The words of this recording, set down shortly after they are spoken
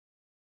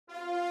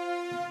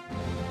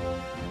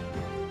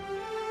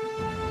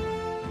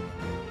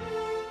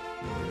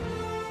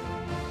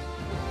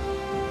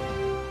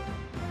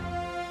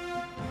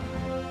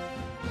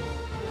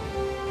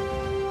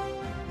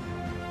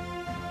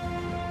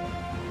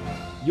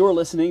You're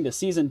listening to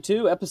Season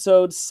 2,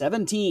 Episode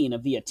 17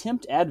 of the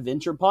Attempt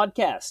Adventure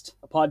Podcast,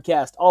 a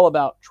podcast all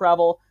about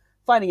travel,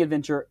 finding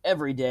adventure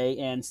every day,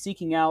 and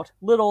seeking out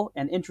little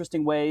and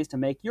interesting ways to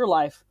make your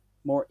life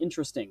more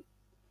interesting.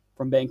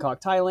 From Bangkok,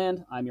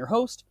 Thailand, I'm your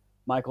host,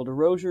 Michael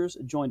DeRosiers,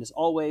 joined as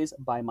always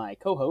by my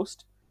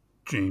co-host,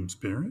 James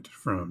Barrett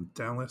from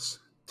Dallas,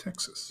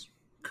 Texas,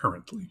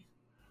 currently.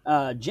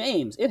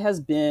 James. It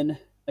has been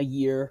a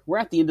year. We're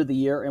at the end of the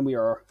year, and we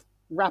are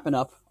wrapping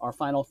up our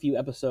final few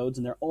episodes,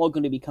 and they're all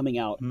going to be coming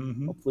out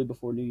hopefully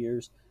before New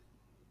Year's.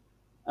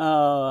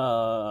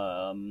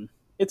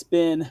 It's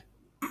been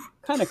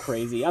kind of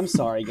crazy. I'm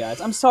sorry,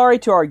 guys. I'm sorry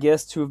to our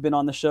guests who have been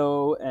on the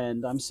show,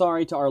 and I'm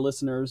sorry to our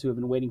listeners who have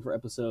been waiting for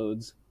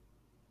episodes.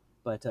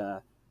 But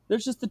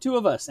there's just the two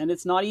of us, and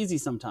it's not easy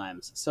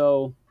sometimes.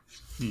 So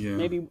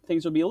maybe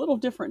things will be a little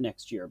different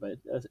next year, but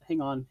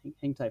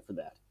hang tight for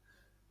that.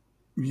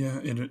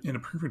 Yeah, in a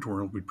perfect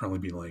world, we'd probably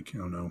be like, I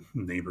don't know,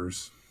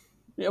 neighbors.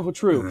 Yeah, well,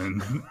 true.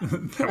 And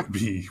that would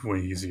be way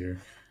easier.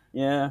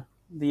 Yeah,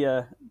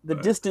 the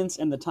distance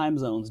and the time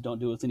zones don't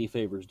do us any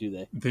favors, do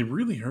they? They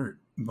really hurt.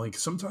 Like,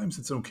 sometimes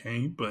it's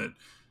okay, but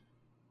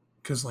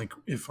because, like,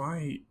 if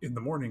in the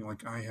morning,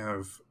 like, I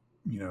have,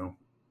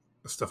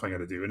 stuff I got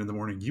to do, and in the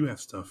morning you have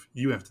stuff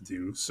you have to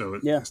do, so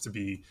it has to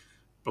be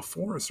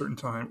before a certain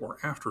time or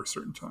after a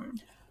certain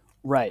time.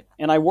 Right,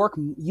 and I work,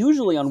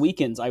 usually on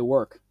weekends I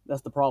work.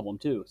 That's the problem,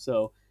 too.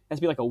 So it has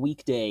to be like a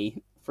weekday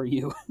for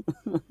you.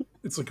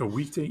 It's like a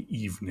weekday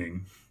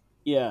evening.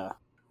 Yeah.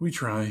 We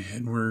try,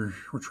 and we're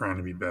trying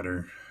to be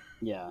better.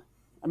 Yeah.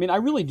 I mean, I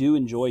really do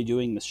enjoy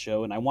doing this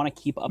show, and I want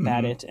to keep up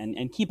at it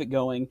and keep it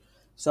going.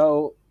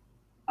 So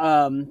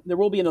there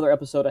will be another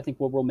episode, I think,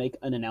 where we'll make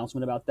an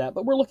announcement about that.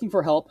 But we're looking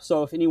for help,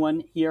 so if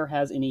anyone here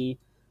has any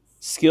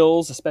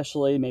skills,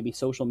 especially maybe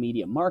social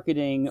media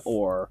marketing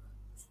or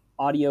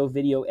audio,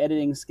 video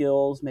editing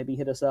skills, maybe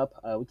hit us up.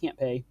 We can't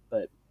pay,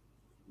 but...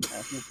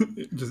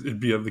 it'd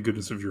be out of the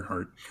goodness of your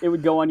heart. It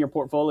would go on your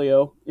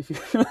portfolio if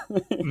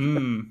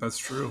you. That's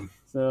true.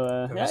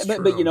 So,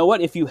 but you know what?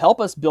 If you help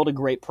us build a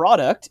great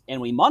product and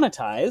we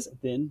monetize,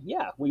 then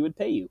we would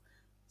pay you.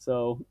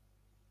 So,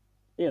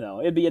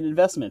 it'd be an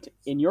investment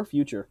in your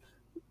future.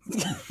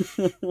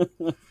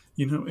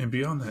 And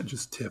beyond that,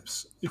 just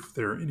tips. If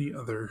there are any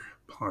other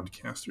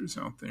podcasters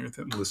out there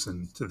that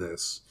listen to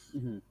this,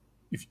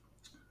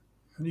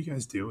 how do you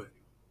guys do it?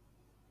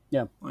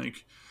 Yeah.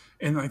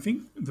 And I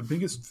think the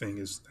biggest thing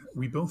is that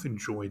we both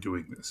enjoy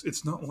doing this.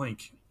 It's not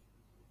like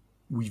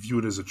we view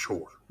it as a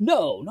chore.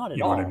 No, not at all.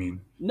 You know what I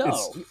mean?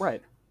 No,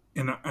 right.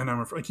 And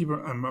I'm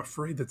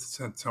afraid that's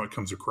how it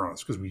comes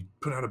across, because we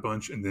put out a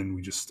bunch and then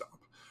we just stop.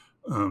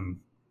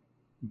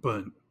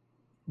 But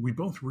we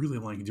both really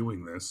like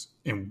doing this,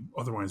 and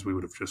otherwise we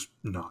would have just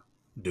not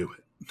do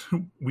it.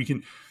 We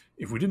can,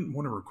 if we didn't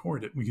want to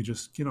record it, we could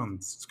just get on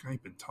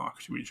Skype and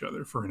talk to each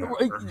other for an hour.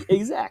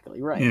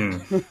 Exactly, right. Yeah,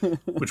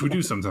 which we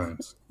do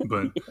sometimes.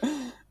 But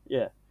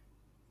yeah.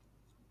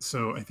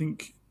 So I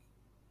think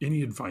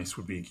any advice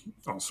would be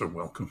also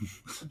welcome.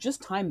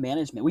 Just time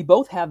management. We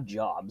both have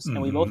jobs,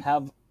 and we both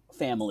have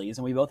families,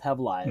 and we both have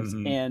lives,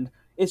 and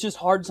it's just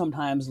hard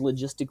sometimes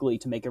logistically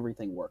to make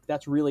everything work.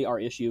 That's really our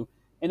issue,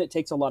 and it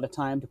takes a lot of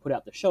time to put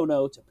out the show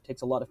notes. It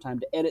takes a lot of time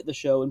to edit the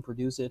show and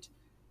produce it.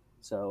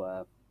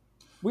 So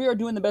we are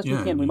doing the best we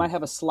can. We might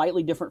have a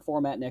slightly different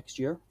format next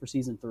year for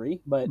Season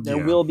 3, but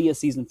there will be a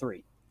Season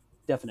 3,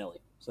 definitely.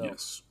 So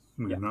yes,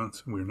 we're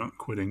not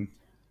quitting.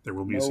 There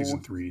will be a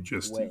Season 3,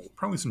 just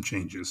probably some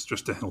changes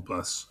just to help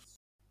us.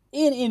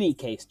 In any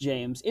case,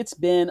 James, it's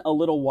been a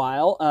little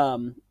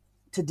while.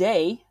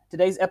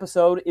 Today's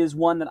episode is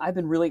one that I've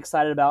been really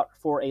excited about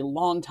for a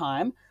long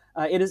time.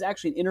 It is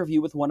actually an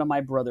interview with one of my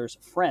brother's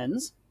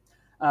friends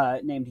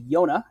named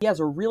Yona. He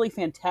has a really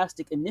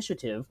fantastic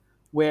initiative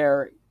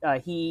where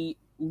he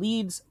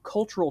leads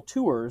cultural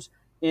tours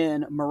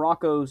in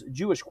Morocco's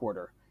Jewish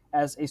quarter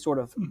as a sort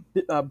of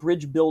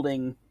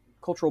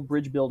cultural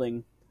bridge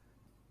building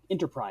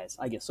enterprise,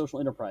 I guess, social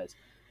enterprise.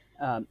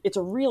 It's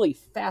a really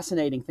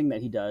fascinating thing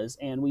that he does,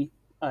 and we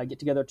get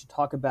together to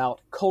talk about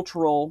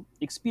cultural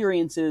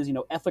experiences,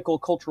 ethical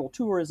cultural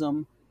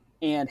tourism,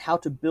 and how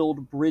to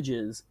build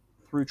bridges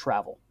through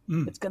travel.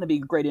 It's going to be a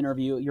great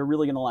interview. You're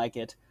really going to like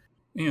it.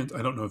 And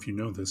I don't know if you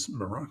know this,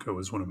 Morocco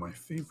is one of my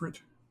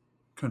favorite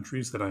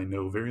countries that I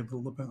know very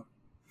little about.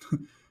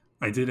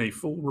 I did a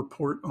full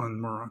report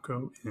on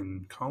Morocco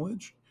in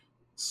college,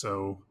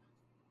 so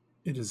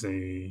it is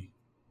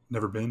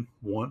never been,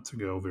 want to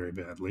go very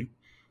badly,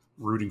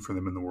 rooting for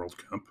them in the World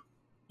Cup.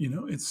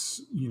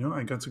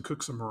 I got to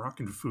cook some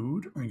Moroccan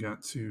food. I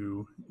got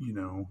to,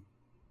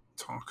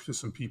 talk to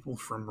some people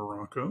from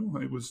Morocco.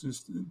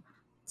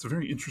 It's a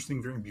very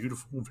interesting, very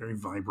beautiful, very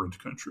vibrant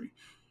country,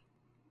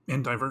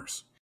 and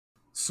diverse.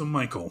 So,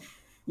 Michael.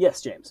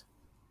 Yes, James.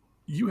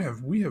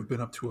 We have been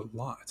up to a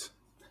lot.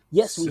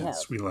 Yes, we have.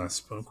 Since we last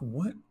spoke.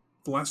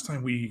 The last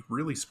time we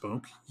really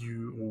spoke,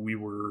 we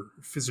were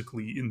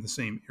physically in the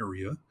same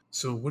area.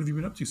 So what have you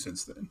been up to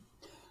since then?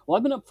 Well,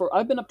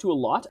 I've been up to a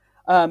lot.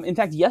 In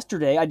fact,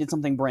 yesterday I did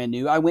something brand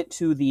new. I went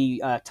to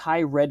the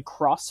Thai Red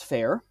Cross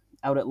Fair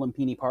out at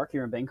Lumpini Park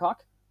here in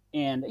Bangkok.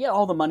 And yeah,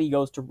 all the money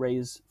goes to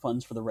raise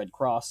funds for the Red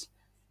Cross.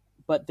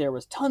 But there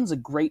was tons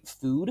of great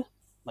food,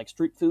 like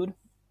street food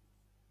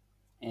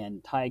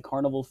and Thai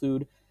carnival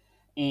food,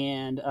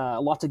 and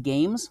lots of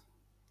games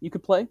you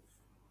could play.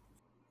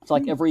 So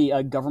like every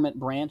government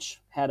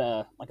branch had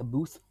a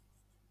booth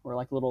or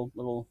like a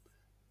little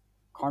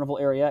carnival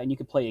area, and you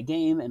could play a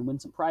game and win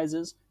some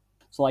prizes.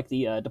 So like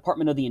the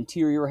Department of the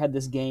Interior had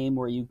this game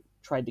where you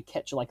tried to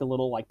catch like a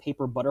little like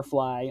paper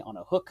butterfly on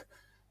a hook,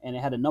 and it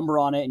had a number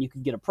on it, and you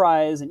could get a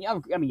prize. And yeah,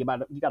 I mean you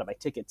got to buy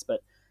tickets,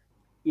 but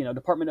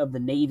Department of the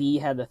Navy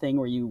had the thing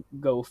where you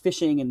go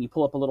fishing and you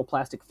pull up a little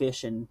plastic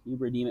fish and you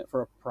redeem it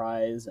for a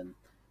prize. And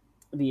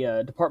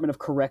the Department of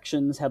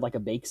Corrections had like a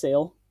bake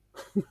sale.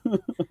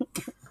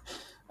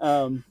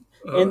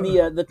 And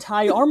the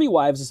Thai Army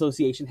Wives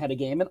Association had a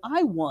game, and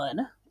I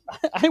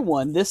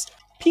won this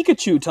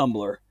Pikachu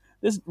tumbler.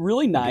 This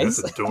really nice,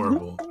 that's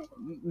adorable.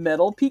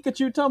 Metal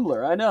Pikachu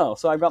tumbler. I know.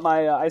 So I've got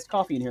my iced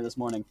coffee in here this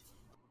morning.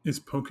 Is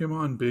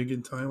Pokemon big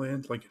in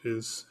Thailand like it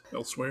is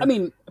elsewhere? I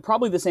mean,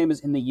 probably the same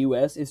as in the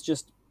U.S. It's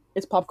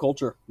pop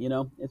culture.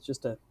 It's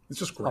just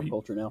great. Pop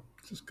culture now.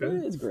 It's just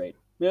good. It's great.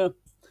 Yeah,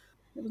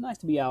 it was nice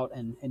to be out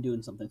and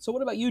doing something. So,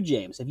 what about you,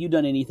 James? Have you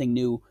done anything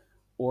new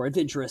or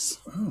adventurous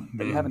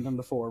that you haven't done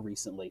before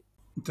recently?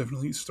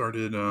 Definitely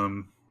started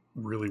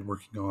really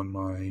working on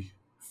my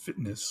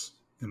fitness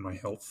and my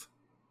health.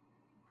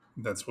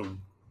 That's what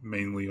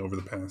mainly over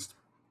the past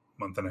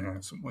month and a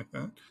half, something like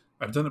that.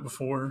 I've done it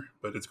before,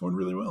 but it's going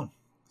really well.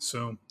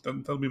 So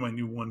that'll be my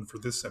new one for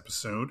this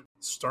episode.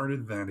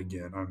 Started that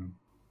again. I'm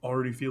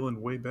already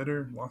feeling way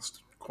better.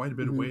 Lost quite a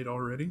bit of weight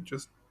already.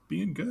 Just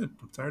being good.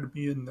 I'm tired of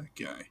being that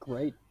guy.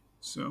 Great.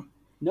 So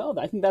no,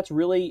 I think that's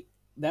really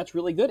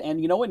good.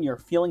 And when you're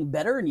feeling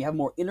better and you have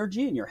more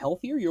energy and you're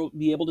healthier, you'll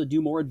be able to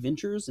do more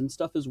adventures and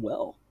stuff as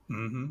well.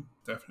 Mm-hmm.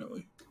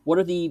 Definitely. What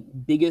are the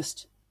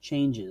biggest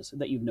changes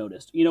that you've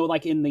noticed?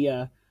 Like in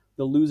the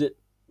Lose It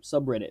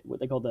subreddit,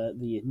 what they call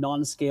the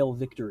non-scale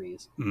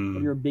victories. What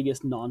are your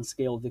biggest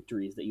non-scale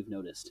victories that you've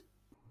noticed?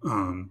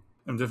 I'm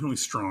definitely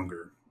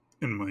stronger,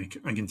 and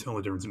I can tell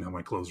the difference in how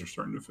my clothes are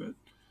starting to fit.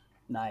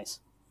 Nice.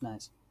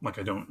 Like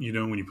I don't,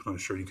 when you put on a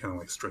shirt, you kind of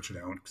like stretch it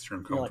out because you're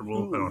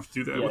uncomfortable. I don't have to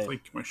do that with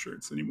my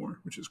shirts anymore,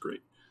 which is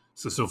great.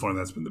 So far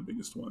that's been the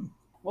biggest one.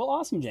 Well,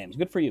 awesome, James.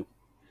 Good for you.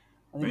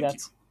 I think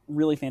that's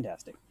really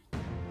fantastic.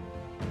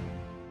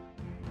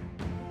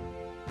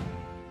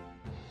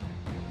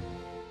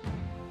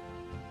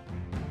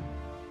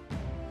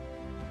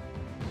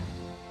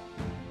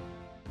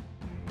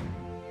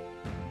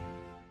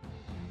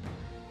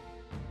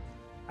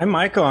 Hi,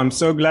 Michael. I'm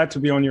so glad to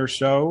be on your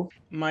show.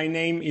 My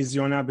name is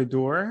Yona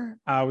Bedour.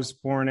 I was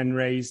born and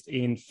raised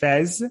in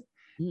Fez.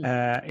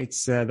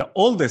 It's the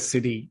oldest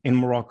city in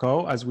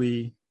Morocco, as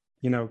we,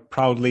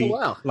 proudly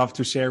love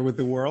to share with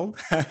the world.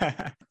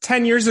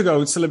 10 years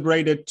ago, it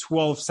celebrated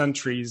 12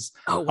 centuries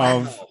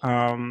of,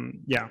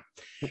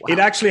 It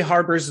actually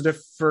harbors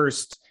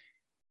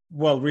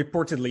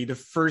reportedly the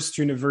first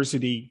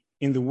university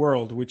in the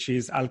world, which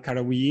is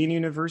Al-Qarawiyyin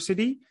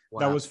University. Wow.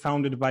 That was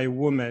founded by a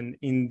woman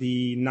in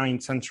the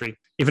 9th century,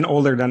 even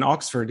older than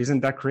Oxford.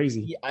 Isn't that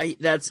crazy? Yeah,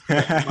 that's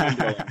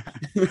mind-blowing.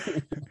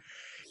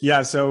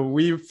 Yeah, so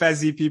we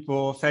Fezi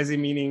people, Fezi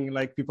meaning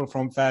like people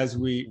from Fez,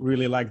 we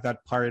really like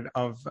that part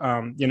of,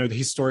 the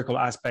historical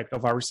aspect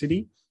of our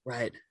city.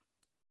 Right.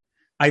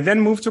 I then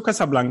moved to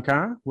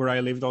Casablanca, where I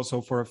lived also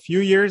for a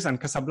few years.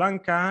 And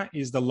Casablanca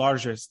is the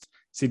largest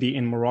city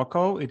in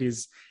Morocco. It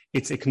is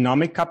its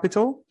economic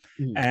capital.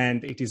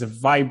 And it is a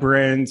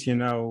vibrant,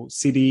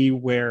 city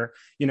where,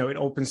 it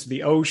opens to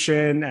the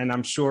ocean. And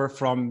I'm sure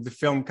from the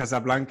film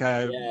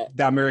Casablanca,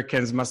 the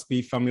Americans must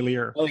be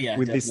familiar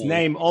with this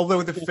name,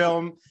 although the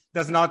film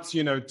does not,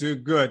 do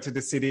good to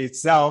the city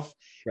itself,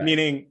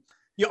 meaning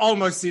you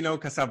almost,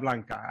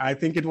 Casablanca. I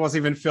think it was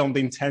even filmed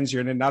in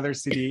Tangier, in another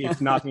city,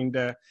 if not in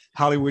the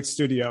Hollywood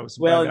studios.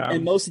 Well,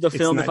 and most of the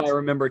film, if I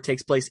remember,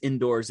 takes place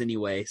indoors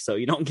anyway, so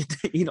you don't get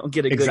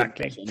a good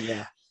impression.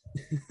 Yeah.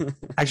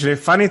 Actually, a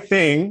funny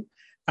thing,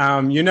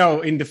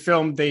 in the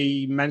film,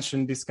 they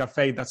mentioned this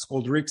cafe that's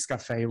called Rick's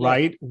Cafe,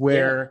 right?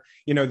 Where,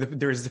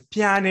 there's the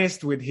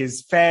pianist with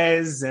his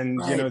fez and,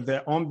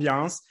 the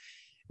ambiance.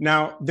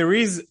 Now, there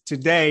is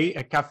today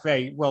a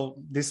cafe,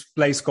 this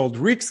place called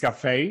Rick's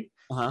Cafe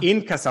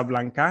in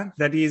Casablanca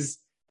that is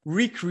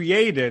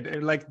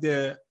recreated like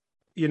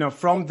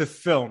from the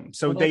film.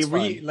 So they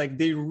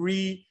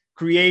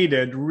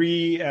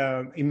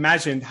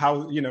reimagined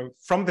how,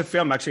 from the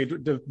film, actually,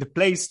 the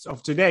place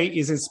of today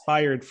is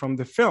inspired from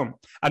the film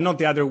and not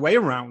the other way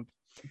around.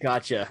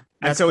 Gotcha.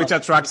 And so it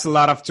attracts a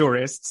lot of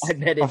tourists, I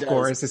bet it of does.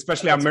 course,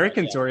 especially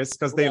American tourists,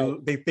 because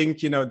they think,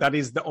 that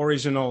is the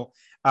original,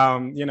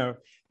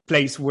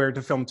 place where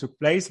the film took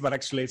place, but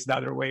actually it's the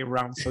other way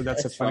around. So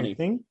that's a funny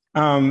thing.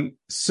 And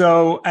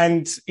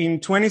in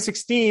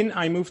 2016,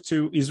 I moved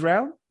to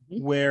Israel,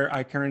 where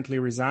I currently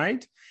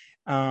reside.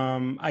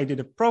 I did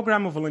a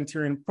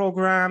volunteering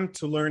program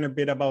to learn a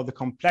bit about the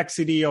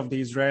complexity of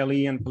the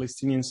Israeli and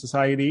Palestinian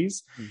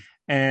societies.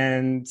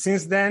 And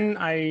since then,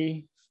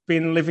 I've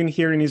been living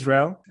here in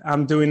Israel.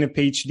 I'm doing a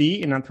PhD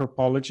in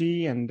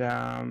anthropology and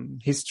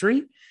history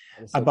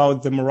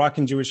about the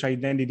Moroccan Jewish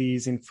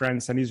identities in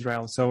France and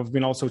Israel. So I've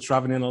been also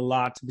traveling a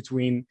lot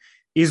between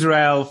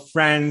Israel,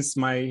 France,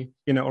 my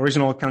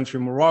original country,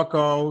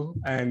 Morocco,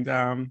 and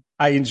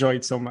I enjoy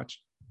it so much.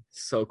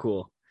 So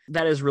cool.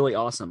 That is really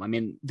awesome. I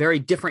mean, very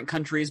different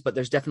countries, but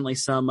there's definitely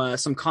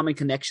some common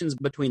connections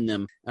between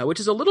them, which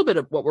is a little bit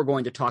of what we're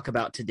going to talk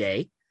about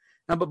today.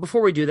 But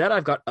before we do that,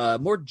 I've got a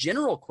more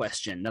general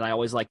question that I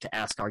always like to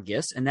ask our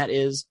guests, and that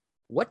is,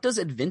 what does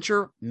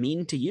adventure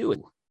mean to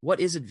you? What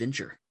is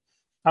adventure?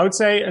 I would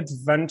say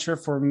adventure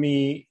for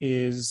me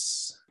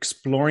is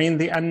exploring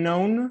the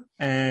unknown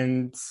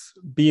and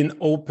being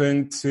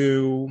open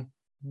to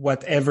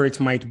whatever it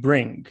might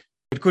bring.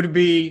 It could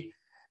be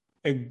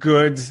a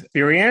good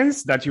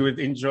experience that you would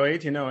enjoy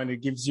it, and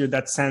it gives you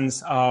that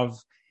sense of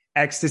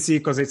ecstasy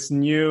because it's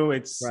new,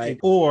 right.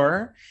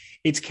 Or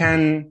it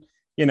can,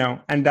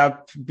 end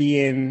up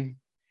being,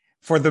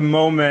 for the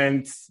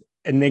moment,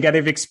 a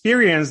negative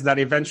experience that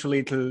eventually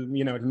it'll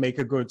make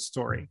a good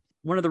story.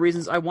 One of the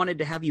reasons I wanted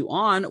to have you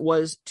on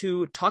was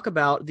to talk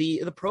about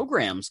the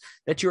programs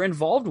that you're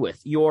involved with,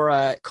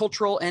 your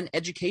cultural and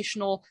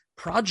educational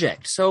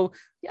project. So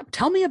yeah,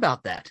 tell me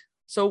about that.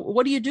 So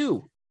what do you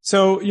do?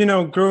 So,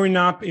 growing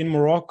up in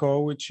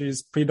Morocco, which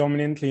is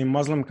predominantly a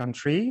Muslim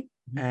country,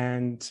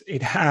 and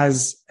it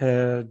has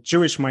a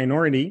Jewish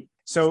minority.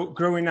 So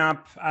growing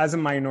up as a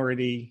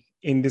minority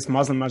in this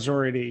Muslim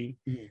majority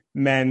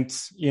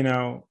meant,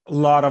 a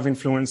lot of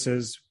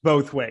influences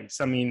both ways.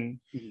 I mean,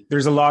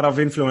 there's a lot of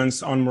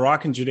influence on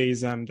Moroccan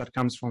Judaism that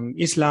comes from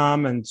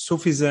Islam and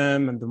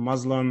Sufism and the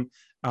Muslim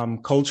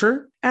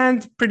culture,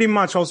 and pretty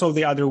much also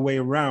the other way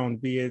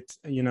around, be it,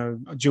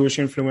 Jewish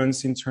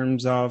influence in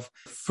terms of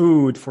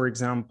food, for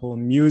example,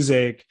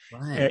 music,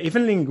 right.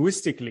 Even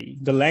linguistically,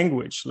 the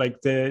language, like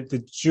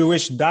the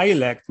Jewish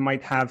dialect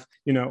might have,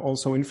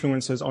 also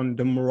influences on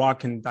the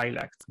Moroccan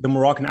dialect, the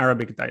Moroccan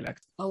Arabic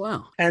dialect. Oh,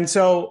 wow. And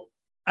so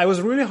I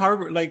was really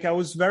I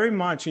was very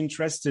much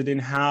interested in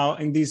how,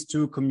 in these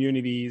two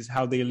communities,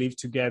 how they live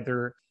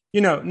together,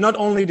 not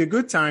only the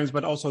good times,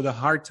 but also the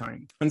hard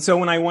times. And so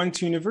when I went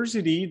to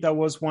university, that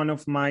was one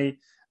of my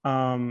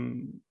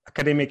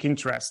academic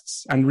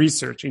interests and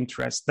research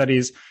interests, that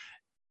is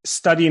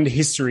studying the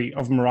history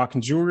of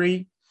Moroccan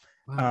Jewry,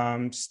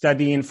 wow.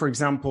 Studying, for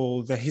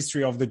example, the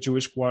history of the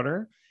Jewish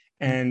Quarter.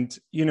 And,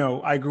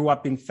 I grew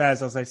up in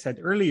Fez, as I said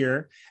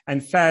earlier,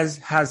 and Fez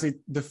has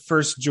the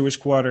first Jewish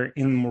quarter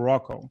in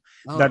Morocco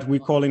that we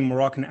call in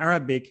Moroccan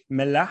Arabic,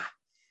 Melah.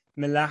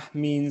 Melah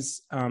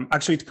means,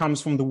 actually it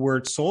comes from the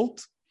word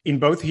salt in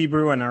both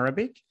Hebrew and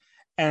Arabic.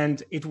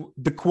 And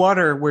the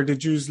quarter where the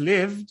Jews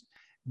lived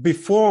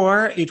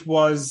before, it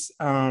was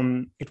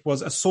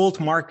a salt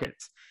market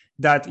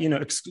that,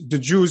 the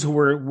Jews who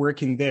were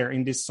working there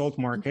in this salt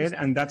market,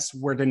 and that's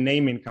where the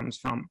naming comes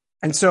from.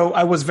 And so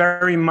I was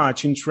very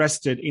much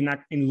interested in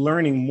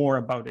learning more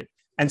about it.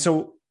 And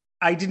so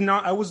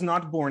I was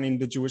not born in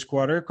the Jewish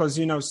quarter because,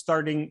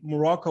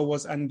 Morocco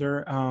was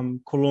under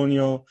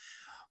colonial,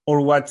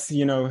 or what's,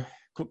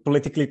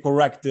 politically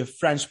correct, the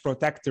French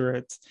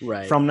protectorate,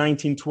 right. From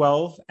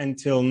 1912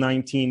 until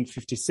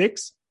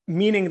 1956,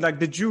 meaning like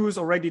the Jews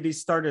already, they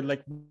started,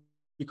 like,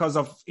 because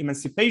of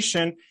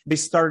emancipation, they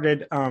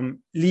started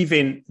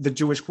leaving the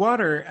Jewish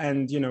quarter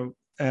and,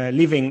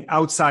 living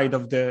outside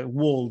of the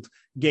walled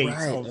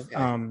gates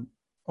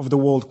of the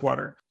walled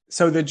quarter.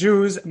 So the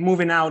Jews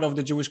moving out of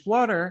the Jewish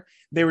quarter,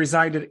 they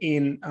resided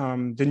in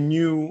the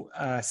new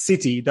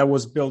city that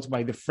was built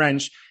by the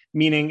French,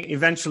 meaning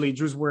eventually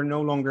Jews were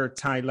no longer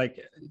tied, like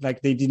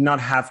they did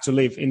not have to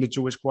live in the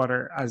Jewish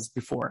quarter as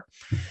before.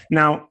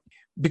 Now,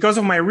 because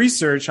of my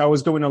research, I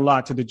was going a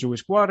lot to the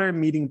Jewish quarter,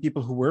 meeting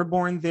people who were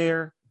born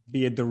there,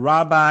 be it the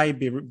rabbi,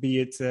 be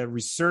it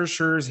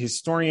researchers,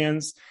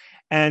 historians,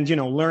 and,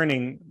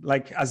 learning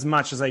like as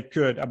much as I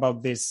could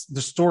about the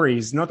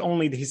stories, not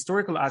only the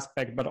historical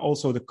aspect, but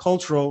also the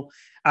cultural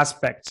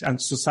aspect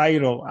and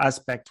societal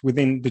aspect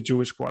within the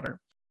Jewish quarter.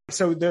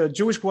 So the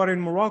Jewish quarter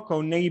in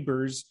Morocco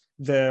neighbors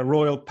the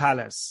royal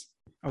palace.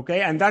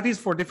 Okay. And that is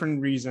for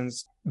different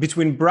reasons.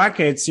 Between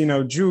brackets,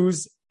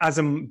 Jews as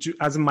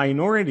a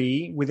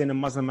minority within a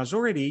Muslim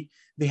majority,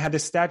 they had a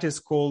status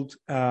called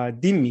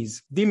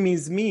dhimmis.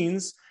 Dhimmis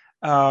means,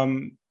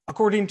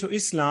 according to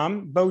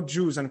Islam, both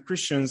Jews and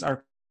Christians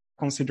are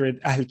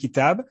considered Ahl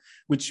Kitab,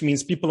 which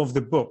means people of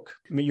the book.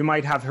 I mean, you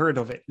might have heard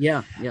of it.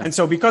 Yeah. And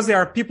so because they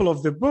are people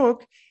of the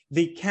book,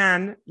 they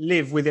can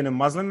live within a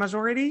Muslim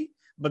majority,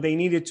 but they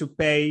needed to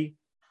pay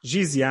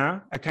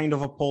jizya, a kind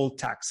of a poll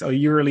tax, a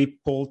yearly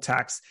poll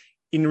tax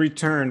in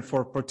return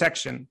for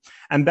protection.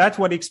 And that's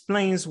what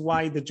explains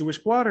why the Jewish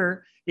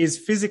quarter is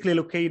physically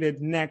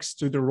located next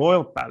to the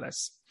royal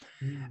palace.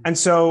 And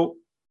so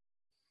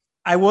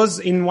I was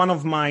in one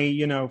of my,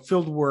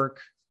 fieldwork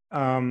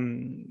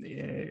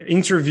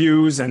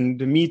interviews and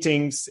the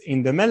meetings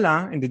in the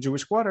Melah, in the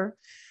Jewish quarter.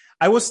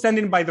 I was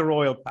standing by the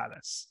royal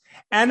palace,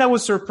 and I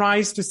was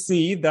surprised to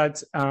see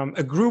that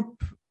a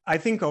group, I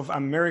think of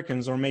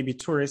Americans or maybe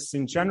tourists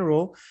in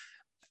general,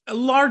 a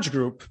large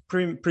group,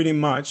 pretty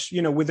much,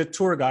 with a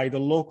tour guide, a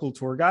local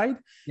tour guide,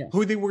 Yes.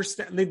 who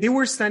they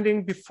were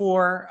standing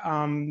before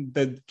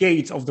the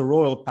gate of the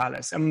royal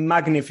palace, a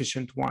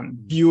magnificent one,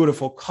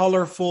 beautiful,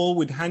 colorful,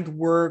 with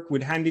handwork,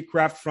 with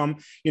handicraft from,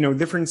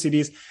 different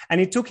cities. And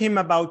it took him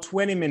about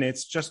 20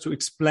 minutes just to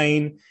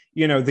explain,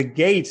 the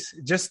gate,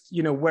 just,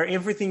 where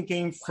everything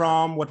came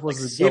from, what was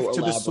the gift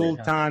to the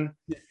Sultan.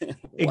 Wow.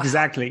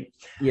 Exactly.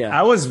 Yeah.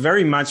 I was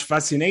very much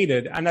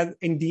fascinated. And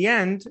in the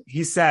end,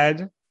 he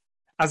said,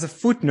 as a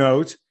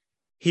footnote,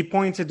 he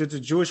pointed to the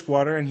Jewish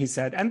quarter and he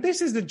said, and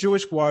this is the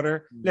Jewish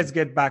quarter. Let's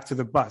get back to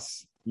the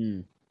bus.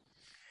 Mm.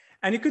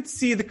 And you could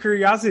see the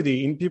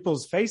curiosity in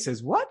people's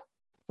faces. What?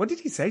 What did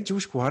he say?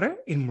 Jewish quarter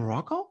in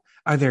Morocco?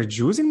 Are there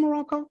Jews in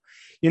Morocco?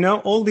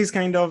 All these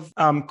kind of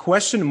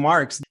question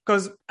marks.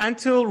 Because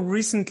until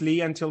recently,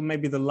 until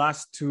maybe the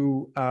last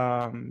 2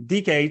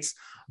 decades,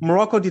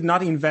 Morocco did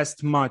not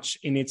invest much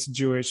in its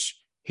Jewish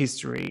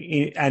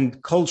history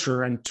and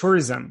culture and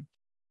tourism.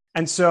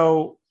 And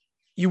so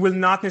you will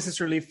not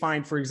necessarily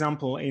find, for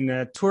example, in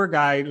a tour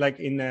guide, like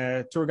in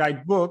a tour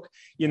guide book,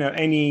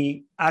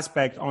 any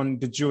aspect on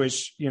the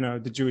Jewish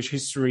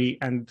history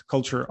and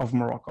culture of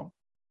Morocco.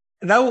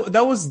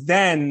 That was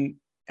then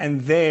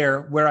and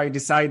there where I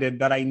decided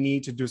that I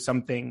need to do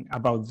something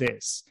about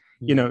this.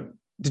 Mm.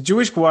 The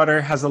Jewish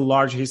quarter has a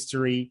large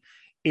history.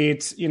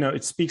 It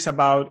speaks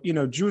about,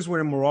 Jews were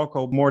in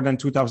Morocco more than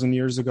 2,000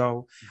 years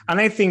ago. And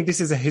I think this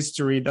is a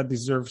history that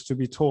deserves to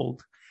be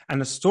told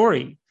and a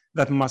story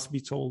that must be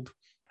told.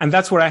 And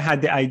that's where I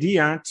had the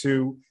idea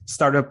to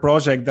start a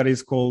project that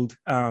is called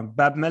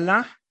Bab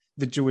Mellah,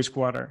 the Jewish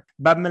Quarter.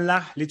 Bab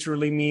Mellah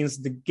literally means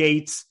the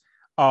gates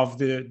of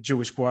the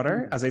Jewish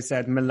Quarter. As I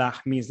said,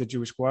 Mellah means the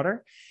Jewish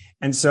Quarter.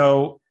 And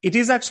so it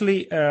is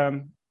actually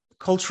a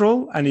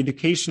cultural and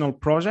educational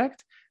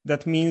project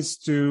that means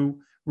to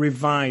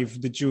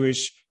revive the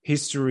Jewish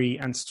history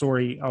and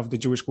story of the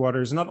Jewish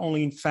Quarters, not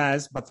only in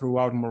Fez, but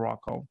throughout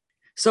Morocco.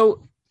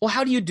 So,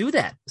 how do you do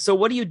that? So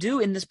what do you do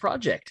in this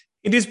project?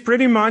 It is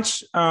pretty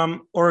much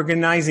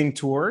organizing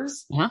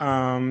tours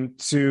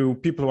to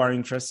people who are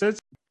interested.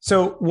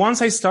 So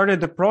once I started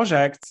the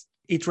project,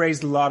 it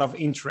raised a lot of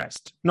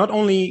interest, not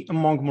only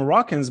among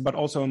Moroccans, but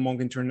also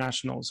among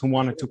internationals who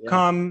wanted to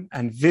come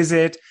and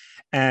visit.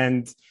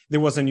 And there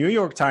was a New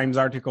York Times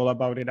article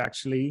about it,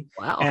 actually.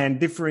 Wow. And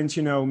different,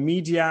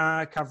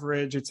 media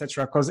coverage,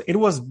 etc. Because it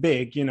was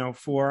big,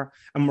 for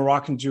a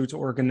Moroccan Jew to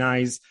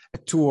organize a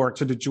tour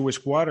to the Jewish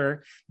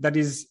Quarter that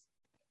is,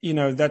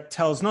 that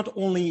tells not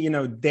only,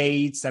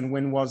 dates and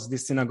when was the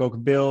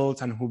synagogue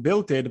built and who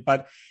built it,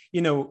 but,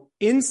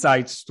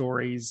 inside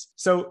stories.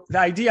 So the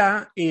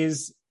idea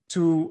is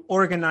to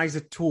organize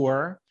a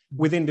tour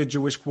within the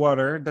Jewish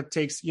Quarter that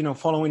takes,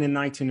 following an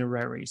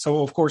itinerary.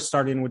 So, of course,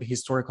 starting with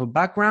historical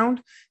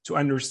background to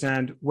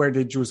understand where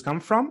the Jews come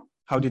from,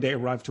 how did they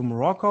arrive to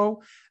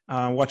Morocco,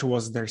 what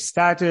was their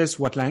status,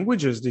 what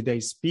languages did they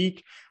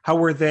speak, how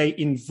were they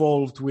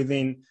involved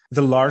within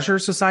the larger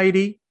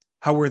society,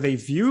 how were they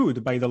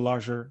viewed by the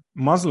larger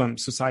Muslim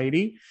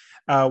society,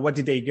 what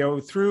did they go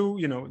through?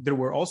 There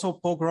were also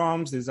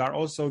pogroms. These are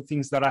also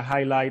things that I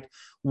highlight.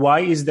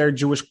 Why is their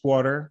Jewish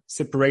Quarter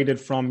separated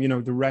from,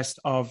 the rest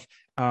of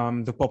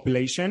the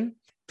population?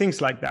 Things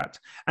like that.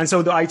 And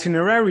so the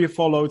itinerary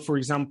followed, for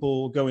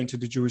example, going to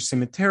the Jewish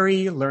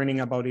cemetery,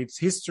 learning about its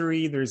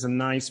history. There's a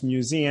nice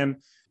museum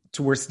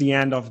towards the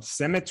end of the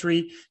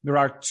cemetery. There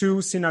are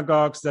 2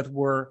 synagogues that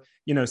were,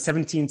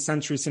 17th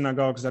century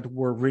synagogues that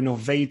were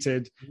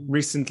renovated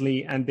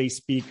recently, and they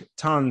speak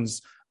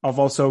tons of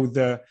also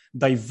the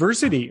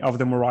diversity of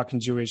the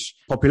Moroccan Jewish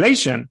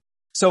population.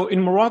 So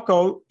in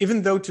Morocco,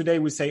 even though today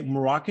we say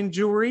Moroccan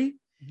Jewry,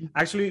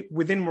 actually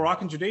within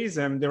Moroccan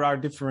Judaism, there are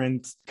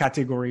different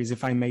categories,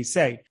 if I may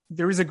say.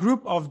 There is a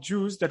group of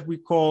Jews that we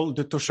call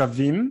the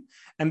Toshavim,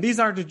 and these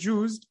are the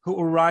Jews who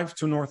arrived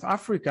to North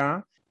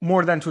Africa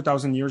more than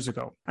 2,000 years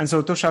ago. And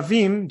so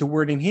Toshavim, the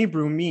word in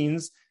Hebrew,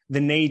 means the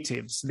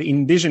natives, the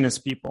indigenous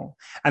people.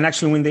 And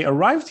actually, when they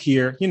arrived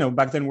here,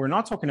 back then we're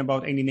not talking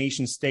about any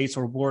nation states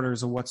or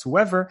borders or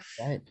whatsoever.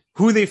 Right.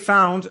 Who they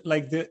found,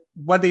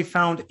 what they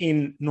found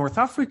in North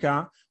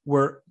Africa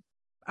were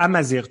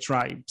Amazigh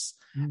tribes.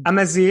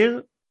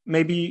 Amazigh,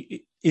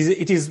 maybe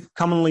it is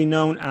commonly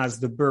known as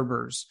the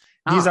Berbers.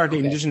 These are the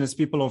indigenous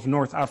people of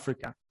North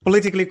Africa.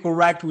 Politically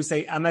correct, we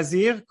say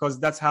Amazigh, because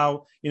that's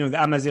how,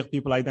 the Amazigh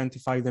people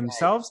identify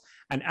themselves.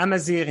 Right. And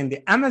Amazigh in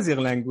the Amazigh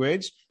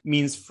language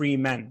means free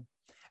men.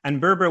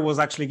 And Berber was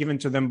actually given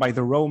to them by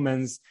the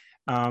Romans,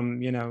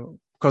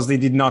 because they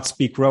did not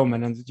speak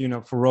Roman.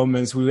 And, for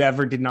Romans,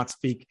 whoever did not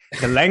speak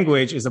the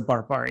language is a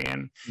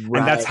barbarian. Right.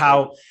 And that's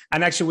how,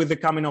 and actually with the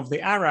coming of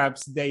the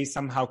Arabs, they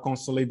somehow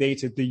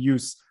consolidated the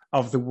use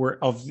of the word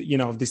of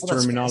this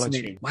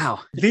terminology.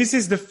 Wow. This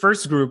is the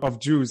first group of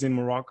Jews in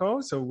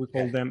Morocco. So we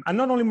call them, and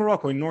not only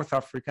Morocco, in North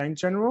Africa in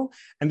general.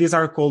 And these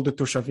are called the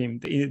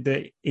Toshavim,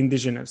 the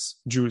indigenous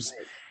Jews.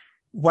 Right.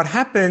 What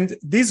happened,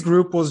 this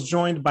group was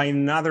joined by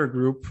another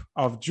group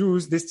of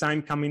Jews, this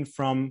time coming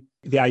from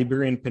the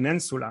Iberian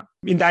Peninsula.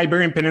 In the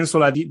Iberian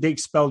Peninsula, they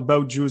expelled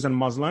both Jews and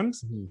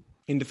Muslims.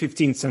 in the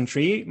 15th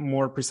century,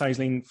 more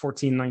precisely in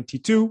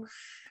 1492.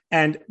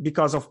 And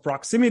because of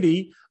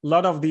proximity, a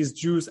lot of these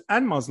Jews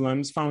and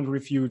Muslims found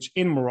refuge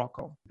in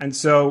Morocco. And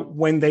so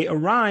when they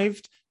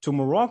arrived to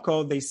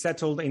Morocco, they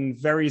settled in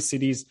various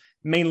cities,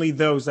 mainly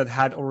those that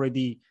had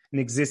already an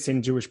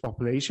existing Jewish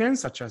population,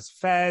 such as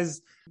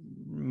Fez,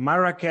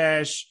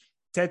 Marrakesh,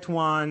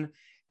 Tetuan.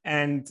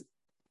 And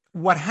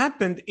what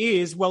happened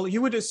is, well,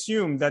 you would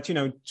assume that,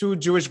 two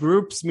Jewish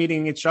groups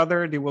meeting each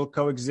other, they will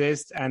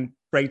coexist and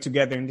pray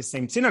together in the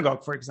same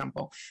synagogue, for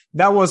example.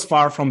 That was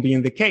far from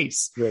being the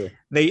case. Really?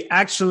 They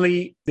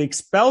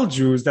expelled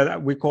Jews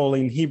that we call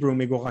in Hebrew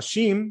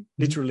Megorashim,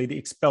 literally the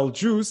expelled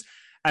Jews,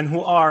 and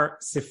who are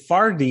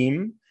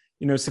Sephardim.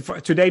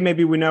 Today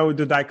maybe we know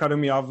the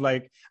dichotomy of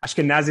like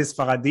Ashkenazi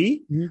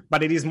Sephardi,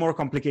 but it is more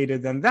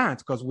complicated than that,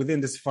 because within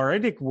the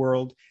Sephardic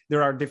world,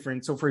 there are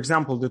different. So for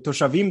example, the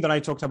Toshavim that I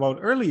talked about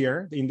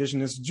earlier, the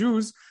indigenous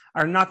Jews,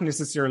 are not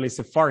necessarily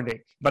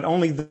Sephardic, but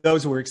only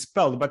those who were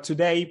expelled. But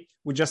today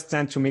we just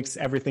tend to mix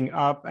everything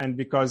up. And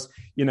because,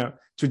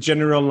 to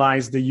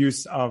generalize the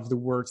use of the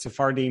word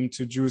Sephardim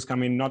to Jews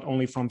coming not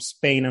only from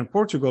Spain and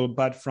Portugal,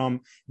 but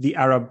from the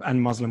Arab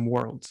and Muslim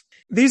worlds.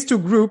 These two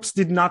groups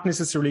did not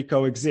necessarily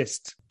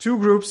coexist. Two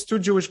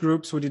Jewish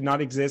groups who did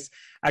not exist.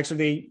 Actually,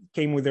 they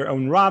came with their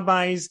own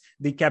rabbis.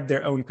 They kept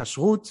their own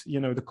kashrut,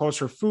 the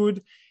kosher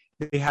food.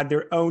 They had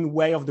their own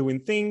way of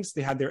doing things.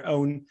 They had their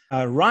own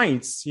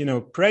rites,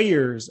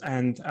 prayers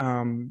and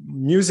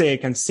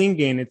music and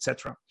singing,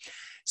 etc.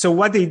 So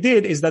what they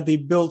did is that they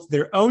built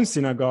their own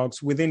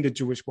synagogues within the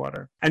Jewish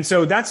quarter. And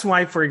so that's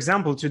why, for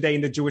example, today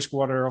in the Jewish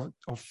quarter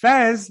of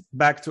Fez,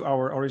 back to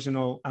our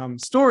original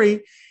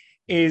story,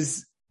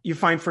 is you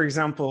find, for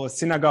example, a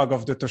synagogue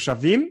of the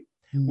Toshavim,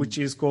 which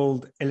is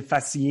called El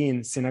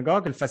Fasiyin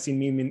synagogue, El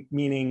Fasiyin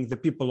meaning the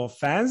people of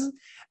Fez,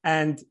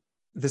 and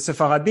the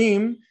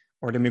Sephardim,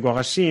 or the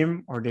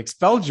Megorashim, or the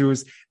expelled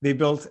Jews, they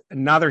built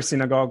another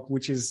synagogue,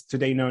 which is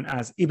today known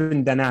as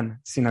Ibn Danan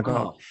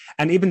synagogue. Oh.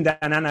 And Ibn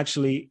Danan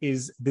actually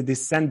is the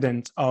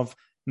descendant of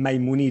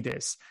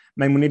Maimonides.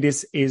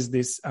 Maimonides is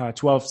this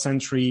 12th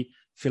century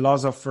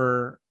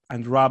philosopher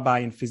and rabbi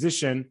and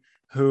physician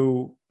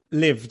who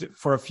lived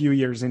for a few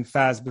years in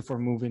Fez before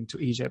moving to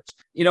Egypt.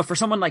 For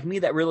someone like me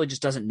that really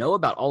just doesn't know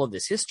about all of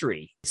this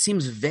history, it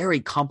seems very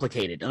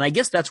complicated. And I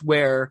guess that's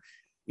where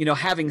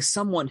having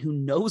someone who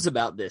knows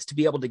about this to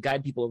be able to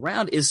guide people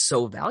around is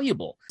so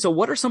valuable. So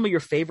what are some of your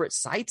favorite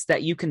sites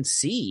that you can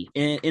see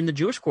in the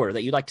Jewish quarter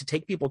that you'd like to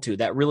take people to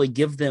that really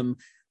give them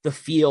the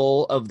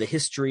feel of the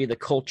history, the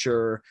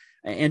culture,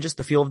 and just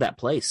the feel of that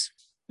place?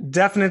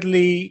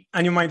 Definitely,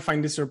 and you might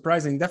find this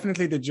surprising,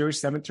 definitely the Jewish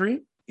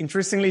cemetery.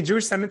 Interestingly,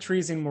 Jewish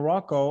cemeteries in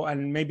Morocco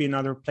and maybe in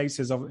other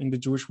places in the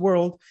Jewish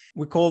world,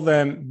 we call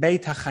them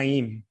Beit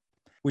HaChaim,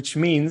 which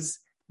means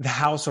the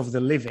house of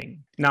the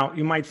living. Now,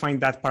 you might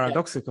find that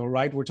paradoxical,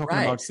 right? We're talking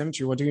about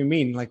cemetery. What do you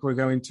mean? Like we're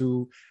going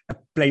to a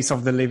place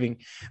of the living.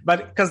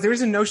 But because there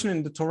is a notion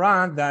in the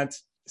Torah that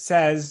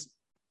says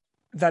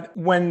that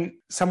when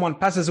someone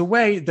passes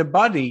away, the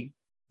body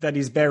that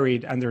is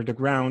buried under the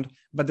ground,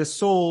 but the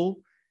soul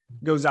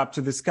goes up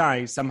to the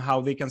sky.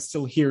 Somehow they can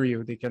still hear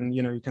you. They can,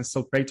 you can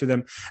still pray to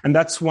them. And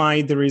that's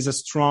why there is a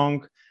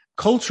strong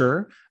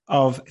culture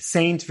of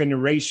saint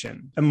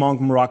veneration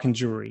among Moroccan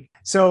Jewry.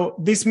 So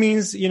this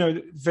means,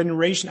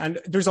 veneration. And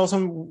there's also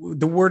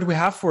the word we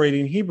have for it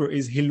in Hebrew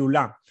is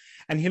Hilula.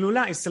 And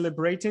Hilula is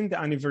celebrating the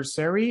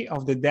anniversary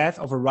of the death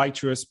of a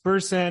righteous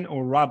person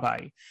or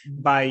rabbi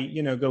by,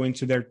 going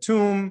to their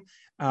tomb,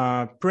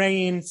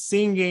 praying,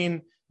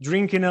 singing,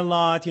 drinking a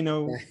lot,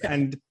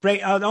 and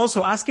pray, and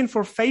also asking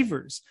for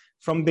favors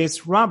from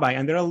this rabbi.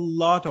 And there are a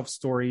lot of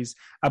stories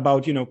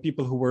about,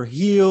 people who were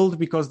healed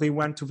because they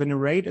went to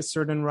venerate a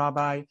certain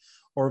rabbi,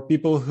 or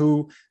people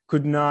who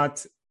could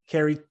not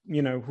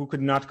who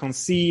could not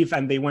conceive,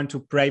 and they went to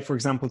pray, for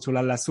example, to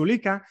Lala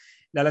Sulika.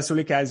 Lala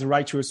Sulika is a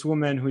righteous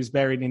woman who is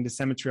buried in the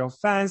cemetery of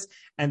Fez,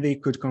 and they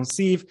could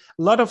conceive.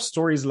 A lot of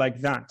stories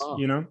like that,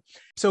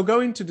 So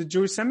going to the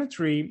Jewish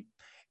cemetery,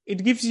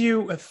 it gives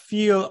you a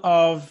feel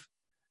of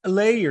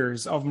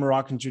layers of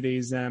Moroccan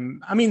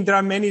Judaism. I mean, there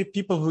are many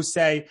people who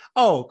say,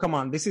 oh, come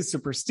on, this is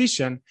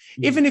superstition.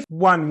 Even if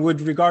one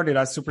would regard it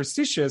as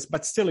superstitious,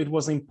 but still it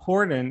was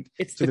important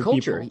to the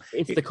culture. People.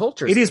 It's the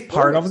culture. It is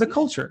part of the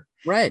culture.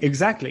 Right.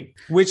 Exactly.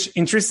 Which,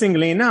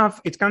 interestingly enough,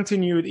 it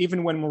continued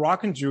even when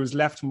Moroccan Jews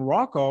left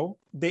Morocco.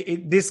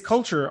 This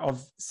culture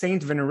of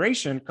saint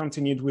veneration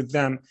continued with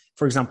them,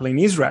 for example, in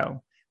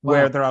Israel,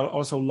 where there are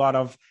also a lot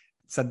of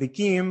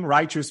tzaddikim,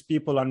 righteous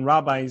people, and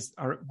rabbis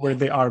where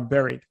they are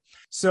buried.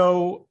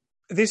 So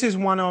this is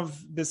one of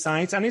the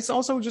sites, and it's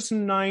also just a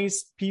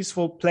nice,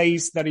 peaceful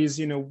place that is,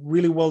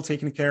 really well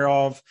taken care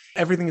of.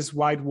 Everything is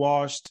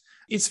whitewashed.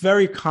 It's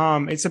very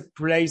calm. It's a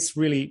place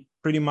really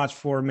pretty much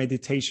for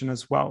meditation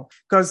as well,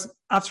 because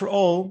after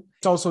all,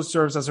 it also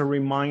serves as a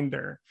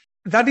reminder.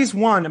 That is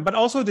one, but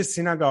also the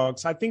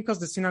synagogues. I think because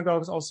the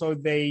synagogues also,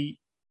 they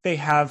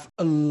have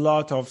a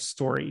lot of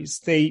stories.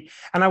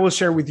 And I will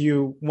share with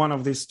you one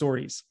of these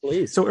stories.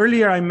 Please. So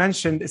earlier I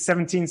mentioned a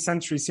 17th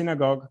century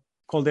synagogue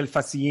called El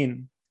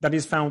Fasiyin. that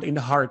is found in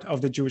the heart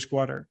of the Jewish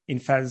quarter in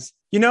Fez.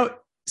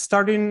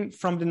 Starting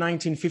from the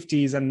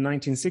 1950s and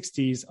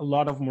 1960s, a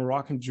lot of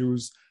Moroccan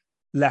Jews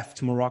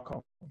left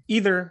Morocco,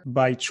 either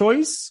by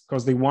choice,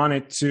 because they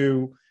wanted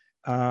to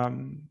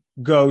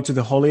go to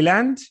the Holy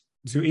Land,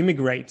 to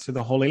immigrate to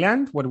the Holy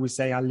Land, what do we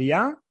say,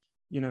 Aliyah,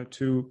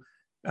 to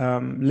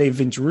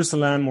live in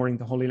Jerusalem or in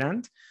the Holy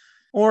Land,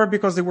 or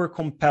because they were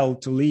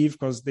compelled to leave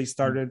because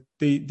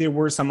there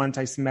were some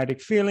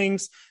anti-Semitic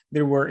feelings.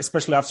 There were,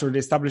 especially after the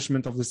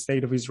establishment of the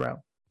State of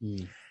Israel.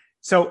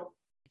 So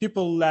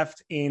people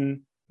left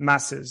in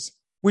masses,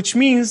 which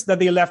means that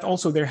they left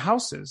also their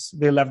houses.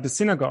 They left the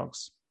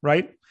synagogues,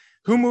 right?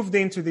 Who moved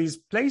into these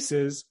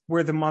places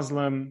were the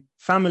Muslim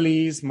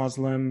families,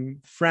 Muslim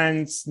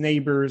friends,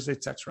 neighbors,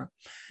 etc.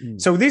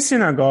 So this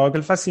synagogue,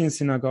 Al-Fassin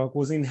synagogue,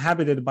 was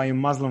inhabited by a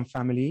Muslim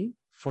family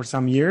for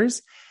some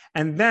years.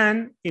 And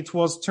then it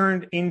was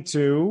turned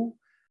into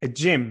a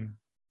gym.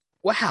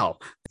 Wow.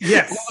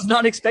 Yes. I was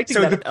not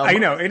expecting that. I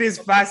know. It is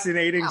a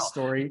fascinating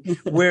story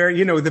where,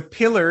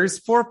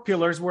 the 4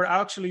 pillars were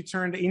actually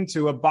turned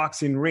into a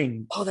boxing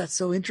ring. Oh, that's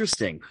so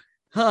interesting.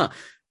 Huh.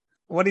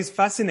 What is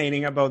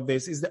fascinating about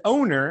this is the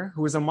owner,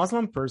 who is a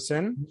Muslim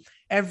person,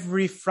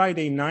 every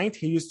Friday night,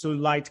 he used to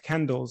light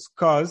candles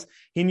because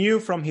he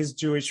knew from his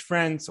Jewish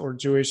friends or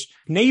Jewish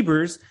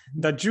neighbors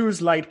that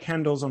Jews light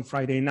candles on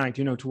Friday night,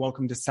 to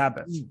welcome the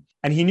Sabbath.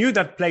 And he knew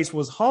that place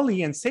was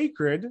holy and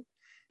sacred.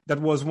 That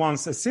was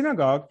once a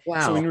synagogue. Wow.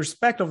 So in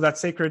respect of that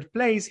sacred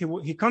place,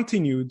 he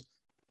continued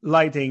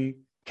lighting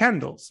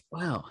candles.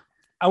 Wow.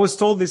 I was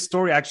told this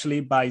story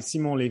actually by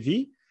Simon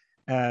Levy,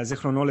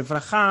 Zichrono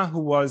Levracha, who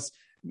was,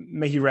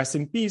 may he rest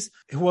in peace,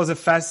 who was a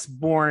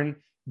Fez-born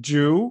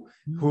Jew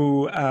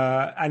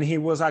and he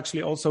was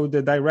actually also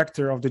the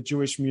director of the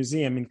Jewish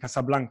Museum in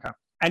Casablanca.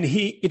 And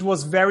it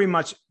was very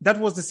much, that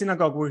was the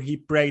synagogue where he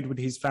prayed with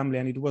his family.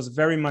 And it was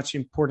very much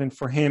important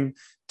for him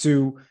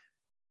to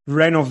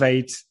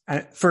renovate,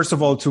 first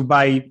of all, to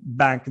buy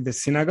back the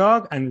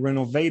synagogue and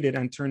renovate it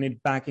and turn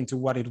it back into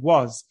what it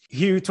was.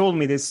 He told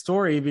me this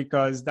story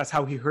because that's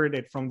how he heard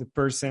it from the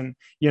person,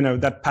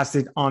 that passed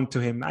it on to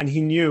him. And he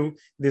knew,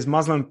 this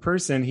Muslim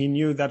person, he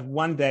knew that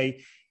one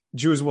day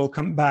Jews will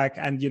come back.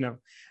 And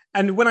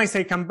when I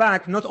say come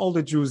back, not all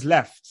the Jews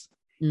left.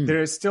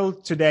 There is still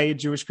today a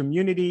Jewish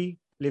community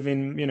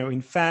living,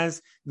 in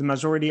Fez. The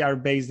majority are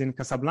based in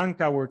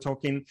Casablanca. We're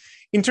talking,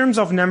 in terms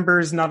of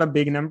numbers, not a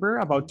big number,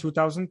 about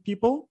 2,000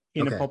 people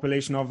in a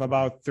population of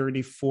about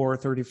 34,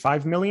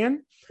 35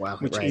 million,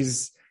 which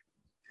is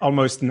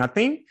almost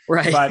nothing.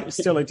 Right. But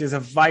still, it is a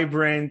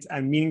vibrant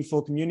and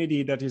meaningful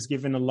community that is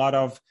given a lot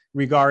of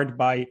regard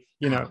by,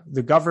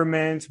 the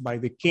government, by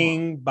the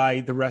king,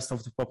 by the rest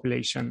of the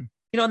population.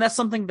 And that's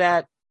something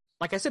that,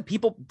 like I said,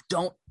 people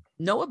don't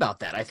know about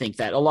that. I think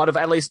that a lot of,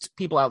 at least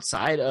people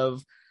outside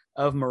of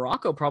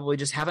Morocco probably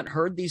just haven't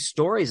heard these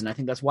stories. And I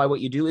think that's why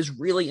what you do is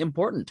really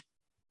important.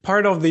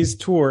 Part of these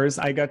tours,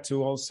 I got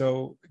to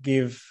also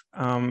give,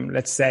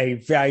 let's say,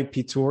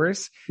 VIP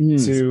tours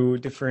to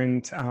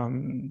different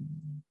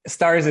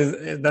stars.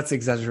 That's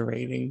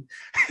exaggerating.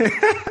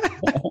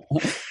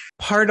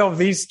 Part of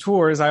these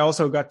tours, I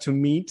also got to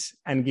meet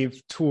and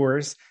give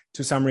tours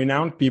to some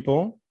renowned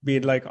people, be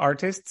it like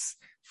artists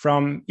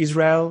from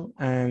Israel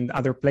and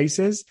other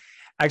places.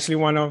 Actually,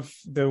 one of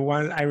the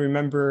ones I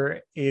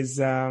remember is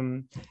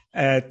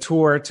a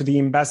tour to the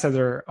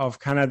ambassador of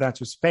Canada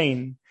to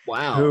Spain.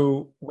 Wow.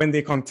 Who, when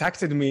they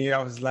contacted me,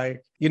 I was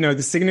like,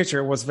 the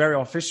signature was very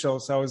official.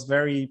 So I was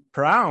very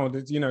proud,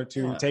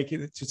 to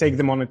take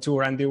them on a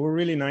tour. And they were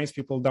really nice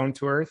people, down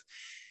to earth.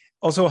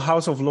 Also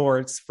House of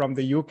Lords from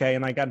the UK.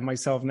 And I got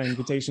myself an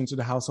invitation to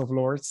the House of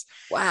Lords.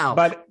 Wow.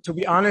 But to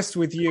be honest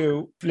with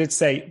you, let's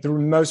say the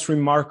most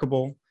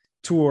remarkable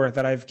tour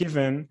that I've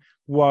given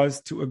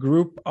was to a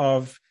group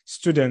of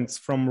students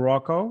from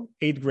Morocco,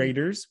 8th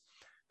graders,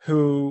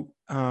 who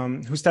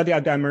study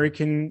at the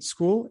American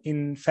school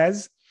in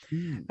Fez.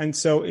 And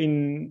so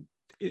in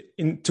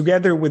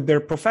together with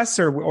their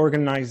professor, we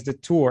organized the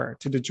tour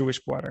to the Jewish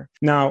quarter.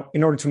 Now,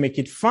 in order to make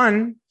it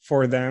fun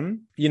for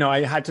them,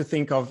 I had to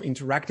think of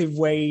interactive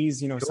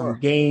ways, some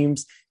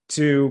games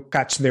to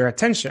catch their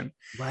attention.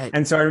 Right.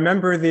 And so I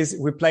remember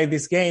we played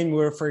this game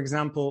where, for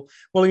example,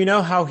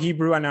 how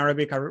Hebrew and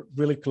Arabic are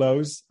really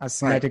close as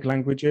Semitic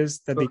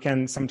languages, that they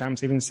can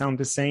sometimes even sound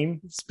the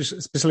same,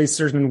 especially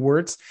certain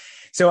words.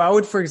 So I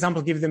would, for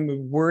example, give them a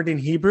word in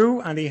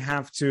Hebrew and they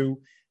have to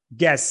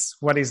guess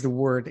what is the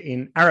word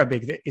in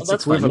Arabic. It's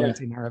equivalent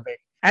in Arabic.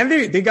 And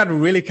they got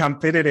really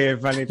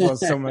competitive and it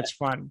was so much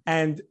fun.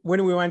 And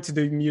when we went to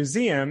the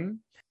museum,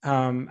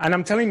 and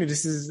I'm telling you,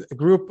 this is a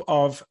group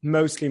of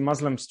mostly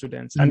Muslim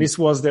students. And this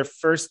was their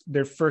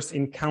first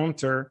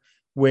encounter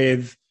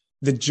with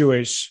the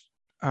Jewish,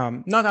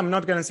 I'm not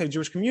going to say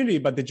Jewish community,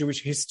 but the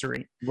Jewish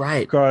history.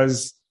 Right.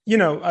 Because,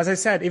 as I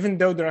said, even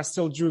though there are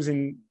still Jews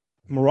in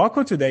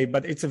Morocco today,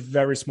 but it's a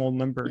very small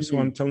number. Mm-hmm. So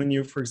I'm telling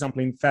you, for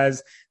example, in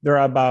Fez, there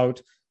are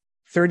about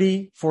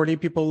 30, 40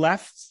 people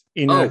left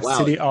in a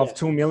city of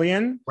 2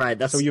 million.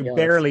 Right. So you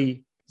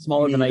barely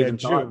smaller than I even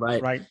thought.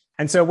 Right.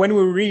 And so when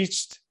we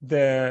reached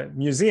the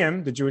museum,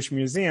 the Jewish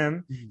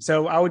museum,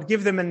 so I would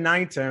give them an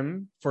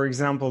item, for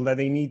example, that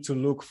they need to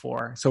look for.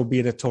 So be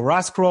it a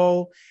Torah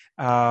scroll,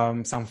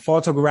 some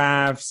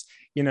photographs,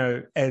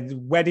 a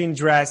wedding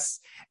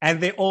dress,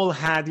 and they all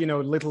had,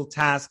 little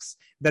tasks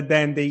that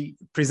then they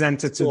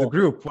presented to the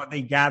group, what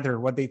they gather,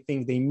 what they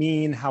think they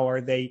mean, how are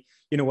they,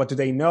 what do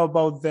they know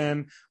about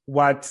them,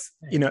 what,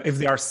 if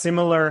they are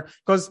similar.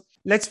 Because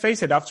let's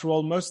face it, after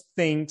all, most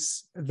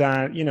things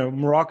that,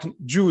 Moroccan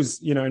Jews,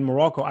 in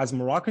Morocco, as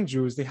Moroccan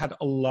Jews, they had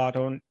a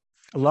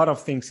lot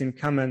of things in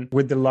common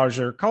with the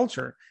larger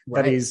culture,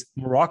 that is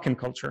Moroccan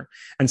culture.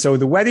 And so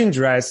the wedding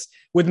dress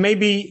would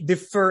maybe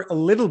differ a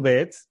little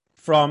bit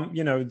from,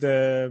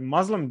 the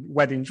Muslim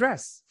wedding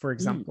dress, for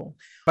example,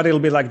 but it'll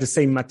be like the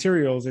same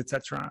materials,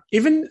 etc.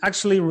 Even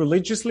actually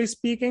religiously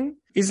speaking,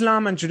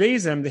 Islam and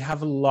Judaism, they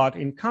have a lot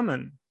in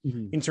common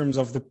in terms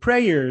of the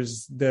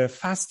prayers, the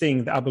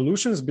fasting, the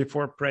ablutions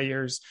before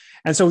prayers.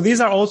 And so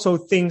these are also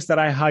things that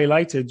I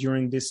highlighted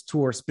during this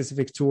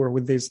specific tour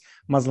with these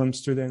Muslim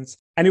students.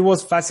 And it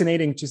was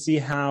fascinating to see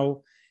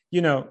how,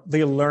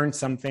 they learned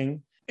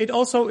something. It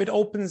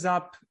opens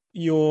up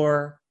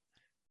your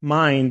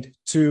mind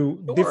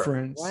to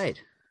difference,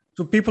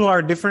 to people who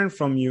are different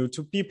from you,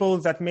 to people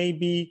that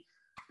maybe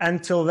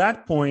until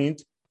that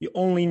point you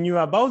only knew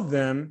about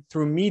them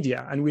through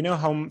media, and we know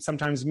how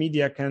sometimes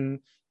media can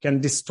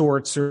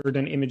distort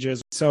certain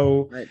images.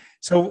 So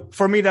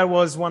for me, that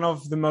was one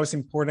of the most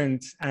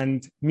important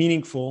and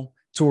meaningful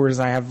tours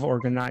I have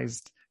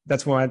organized.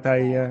 That's what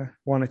I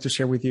wanted to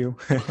share with you.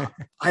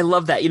 I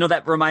love that.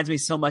 That reminds me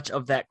so much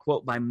of that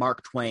quote by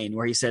Mark Twain,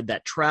 where he said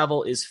that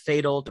travel is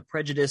fatal to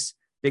prejudice,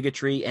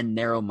 bigotry, and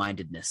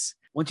narrow-mindedness.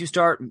 Once you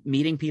start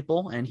meeting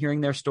people and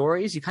hearing their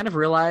stories, you kind of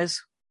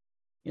realize,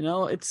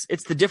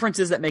 it's the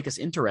differences that make us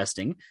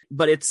interesting,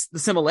 but it's the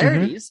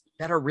similarities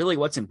that are really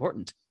what's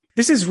important.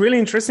 This is really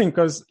interesting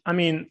because,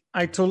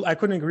 I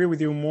couldn't agree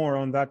with you more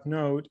on that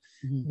note,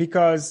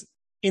 because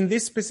in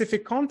this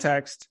specific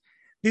context,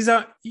 these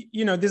are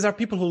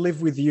people who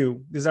live with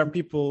you. These are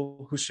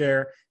people who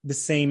share the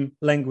same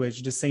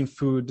language, the same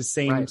food, the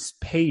same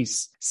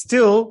space.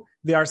 Still,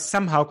 they are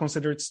somehow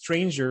considered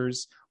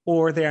strangers,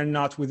 or they are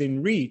not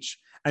within reach.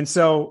 And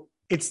so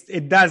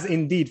it does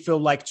indeed feel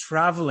like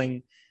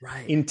traveling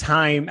in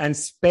time and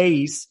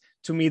space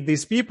to meet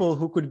these people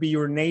who could be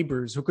your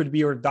neighbors, who could be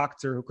your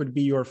doctor, who could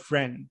be your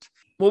friend.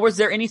 Well, was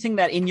there anything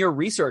that in your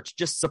research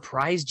just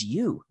surprised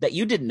you that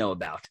you didn't know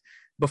about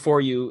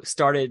before you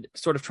started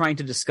sort of trying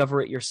to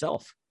discover it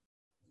yourself?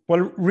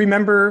 Well,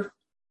 remember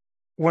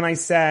when I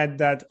said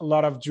that a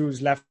lot of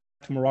Jews left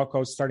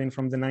Morocco starting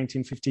from the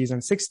 1950s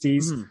and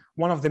 60s,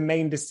 one of the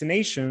main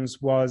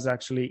destinations was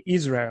actually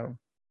Israel.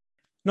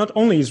 Not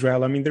only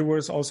Israel, there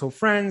was also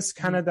France,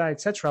 Canada,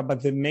 etc.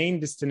 But the main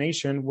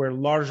destination where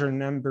larger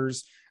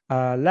numbers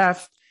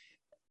left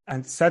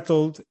and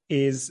settled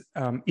is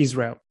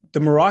Israel. The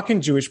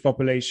Moroccan Jewish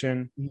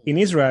population in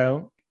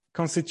Israel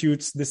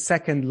constitutes the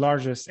second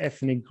largest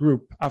ethnic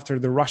group after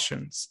the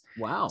Russians.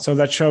 Wow. So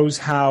that shows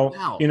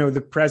how,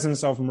 the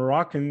presence of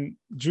Moroccan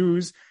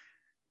Jews,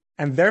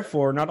 and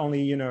therefore not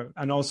only,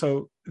 and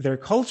also their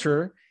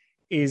culture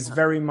is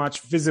very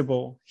much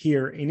visible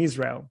here in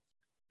Israel.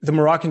 The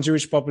Moroccan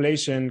Jewish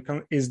population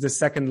is the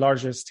second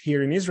largest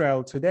here in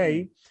Israel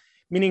today,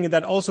 meaning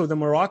that also the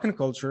Moroccan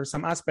culture,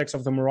 some aspects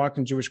of the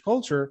Moroccan Jewish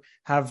culture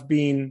have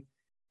been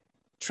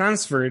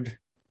transferred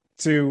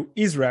to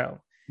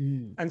Israel.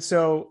 And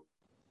so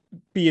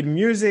be it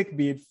music,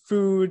 be it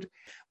food,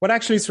 what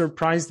actually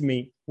surprised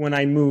me when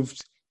I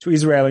moved to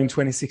Israel in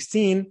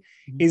 2016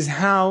 is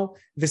how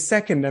the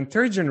second and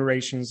third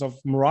generations of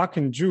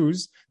Moroccan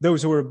Jews,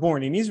 those who were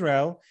born in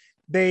Israel,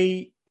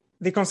 they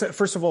consider,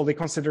 first of all, they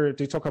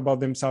talk about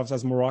themselves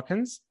as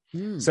Moroccans.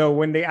 So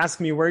when they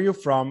ask me, where are you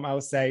from? I'll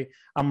say,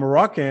 I'm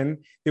Moroccan.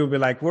 They will be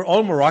like, we're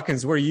all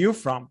Moroccans. Where are you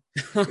from?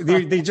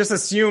 they just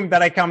assume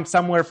that I come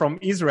somewhere from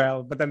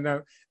Israel, but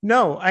then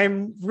no,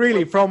 I'm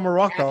really from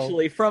Morocco.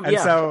 Actually from,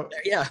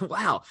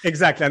 wow.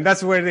 Exactly. And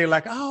that's where they're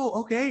like,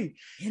 oh, okay.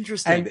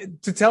 Interesting.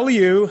 And to tell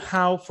you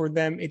how for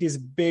them, it is a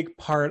big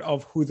part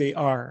of who they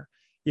are,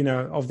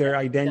 of their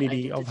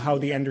identity, of how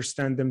they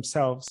understand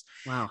themselves.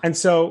 Wow. And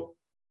so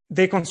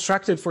they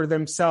constructed for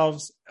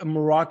themselves a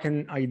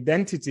Moroccan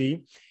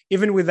identity,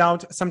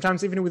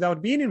 sometimes even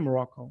without being in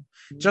Morocco,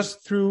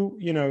 just through,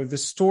 the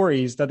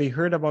stories that they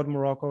heard about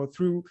Morocco,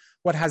 through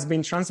what has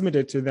been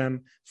transmitted to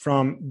them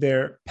from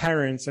their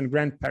parents and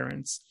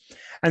grandparents.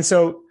 And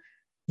so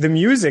the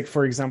music,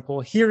 for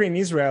example, here in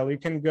Israel, you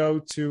can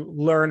go to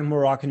learn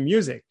Moroccan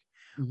music.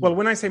 Well,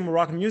 when I say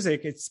Moroccan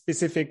music, it's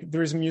specific.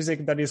 There is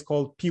music that is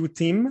called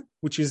pioutim,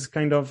 which is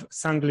kind of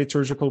sung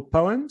liturgical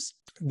poems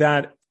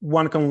that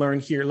one can learn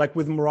here, like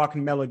with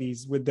Moroccan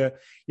melodies, with the,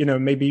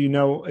 maybe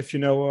if you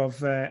know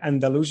of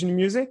Andalusian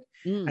music.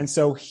 And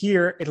so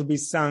here it'll be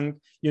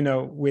sung,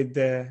 with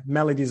the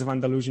melodies of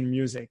Andalusian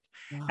music.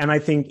 Wow. And I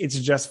think it's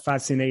just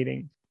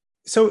fascinating.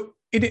 So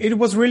it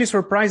was really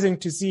surprising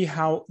to see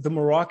how the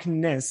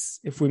Moroccanness,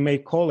 if we may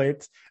call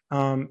it,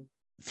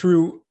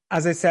 through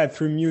as I said,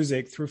 through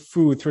music, through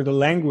food, through the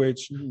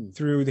language,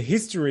 through the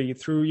history,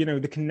 through,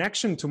 the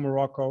connection to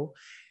Morocco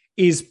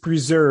is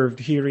preserved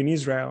here in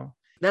Israel.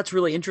 That's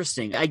really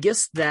interesting. I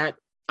guess that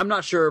I'm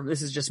not sure if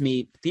this is just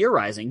me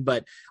theorizing,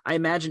 but I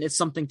imagine it's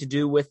something to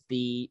do with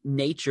the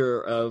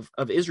nature of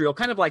Israel,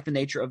 kind of like the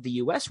nature of the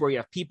U.S., where you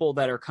have people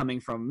that are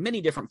coming from many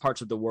different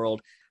parts of the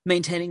world,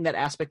 maintaining that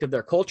aspect of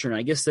their culture. And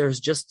I guess there's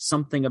just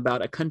something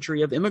about a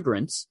country of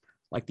immigrants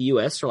like the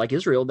U.S. or like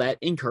Israel that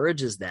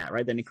encourages that,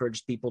 right? That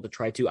encourages people to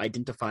try to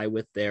identify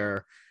with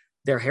their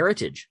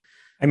heritage.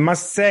 I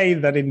must say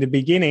that in the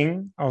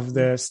beginning of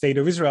the state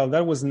of Israel,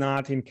 that was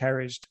not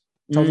encouraged.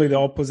 Totally the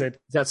opposite.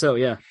 Is that so?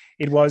 Yeah.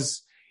 It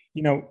was,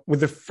 with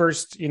the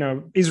first,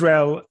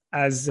 Israel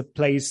as a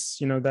place,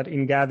 that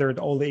ingathered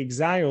all the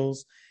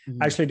exiles,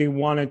 actually they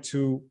wanted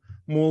to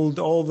mold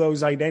all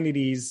those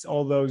identities,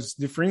 all those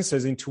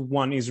differences into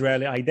one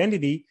Israeli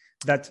identity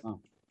that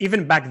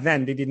even back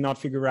then, they did not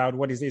figure out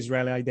what is the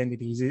Israeli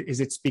identity. Is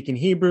it speaking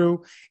Hebrew?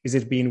 Is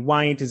it being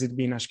white? Is it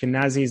being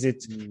Ashkenazi? Is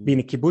it being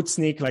a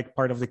kibbutznik, like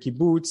part of the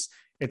kibbutz,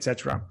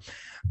 etc.?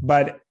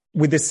 But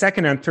with the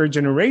second and third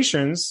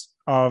generations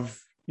of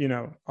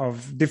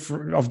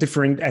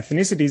different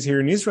ethnicities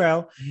here in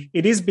Israel,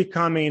 it is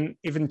becoming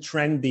even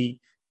trendy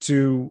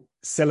to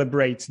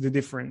celebrate the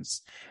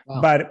difference.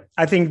 Wow. But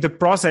I think the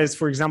process,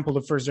 for example,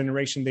 the first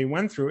generation they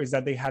went through is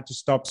that they had to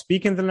stop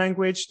speaking the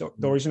language,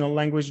 the original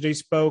language they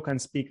spoke, and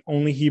speak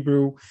only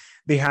Hebrew.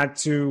 They had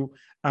to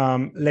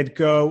let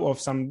go of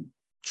some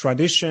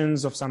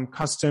traditions, of some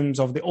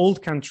customs of the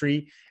old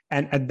country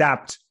and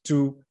adapt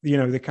to,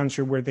 the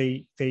country where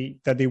they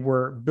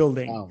were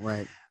building. Oh,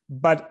 right.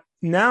 But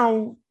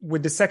now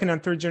with the second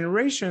and third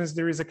generations,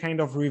 there is a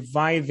kind of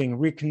reviving,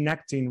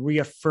 reconnecting,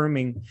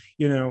 reaffirming,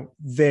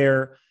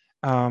 their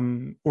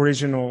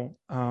original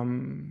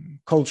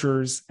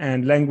cultures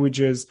and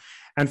languages.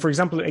 And for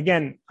example,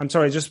 again, I'm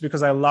sorry, just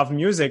because I love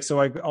music, so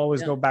I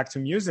always go back to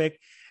music.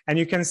 And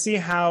you can see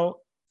how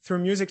through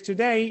music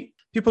today,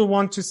 people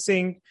want to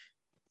sing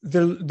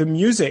the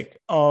music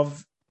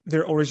of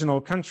their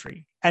original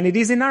country. And it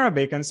is in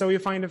Arabic. And so you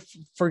find,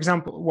 for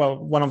example,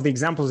 one of the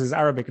examples is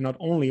Arabic. Not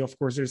only, of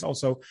course, there's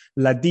also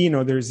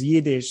Ladino, there's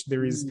Yiddish,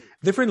 there is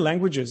different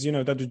languages,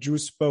 that the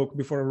Jews spoke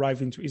before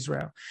arriving to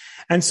Israel.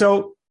 And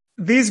so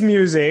this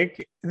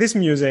music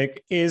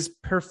is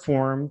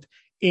performed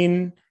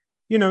in,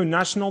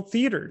 national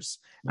theaters.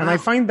 Wow. And I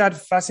find that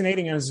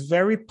fascinating, and it's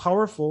very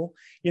powerful,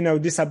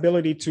 this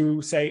ability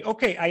to say,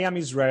 okay, I am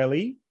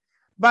Israeli,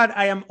 but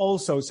I am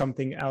also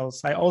something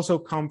else. I also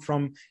come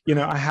from,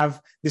 I have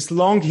this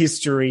long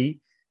history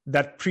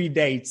that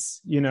predates,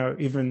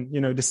 even,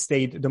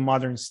 the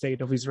modern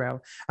state of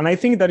Israel. And I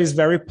think that is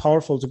very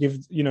powerful to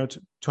give,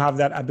 to have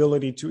that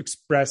ability to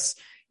express,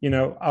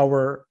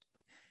 our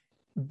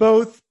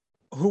both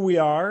who we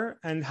are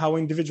and how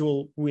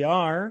individual we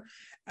are,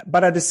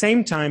 but at the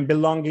same time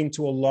belonging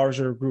to a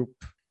larger group.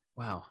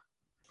 Wow.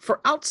 For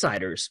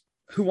outsiders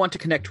who want to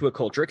connect to a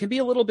culture, it can be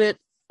a little bit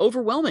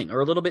overwhelming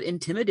or a little bit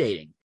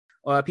intimidating.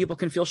 People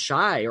can feel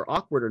shy or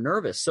awkward or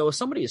nervous. So if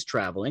somebody is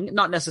traveling,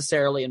 not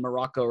necessarily in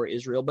Morocco or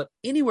Israel, but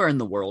anywhere in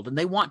the world, and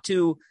they want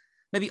to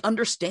maybe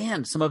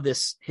understand some of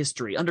this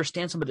history,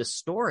 understand some of this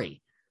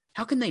story,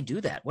 how can they do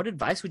that? What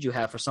advice would you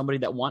have for somebody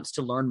that wants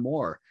to learn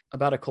more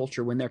about a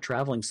culture when they're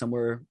traveling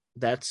somewhere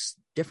that's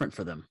different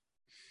for them?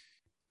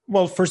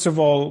 Well, first of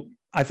all,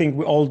 I think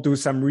we all do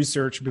some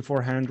research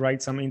beforehand,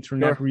 right? Some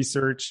internet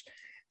research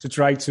to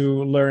try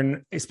to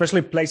learn,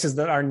 especially places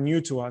that are new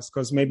to us,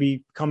 because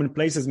maybe common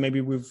places, maybe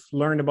we've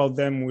learned about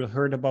them, we've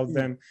heard about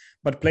them,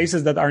 but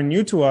places that are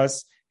new to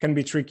us can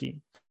be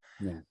tricky.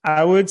 Yeah.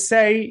 I would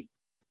say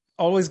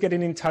always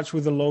getting in touch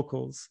with the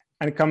locals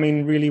and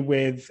coming really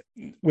with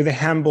a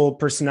humble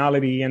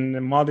personality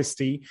and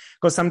modesty.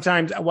 Because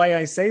sometimes, why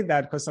I say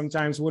that, because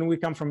sometimes when we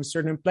come from a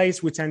certain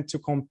place, we tend to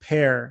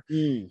compare,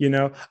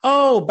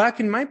 back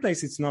in my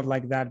place, it's not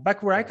like that.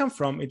 Back where I come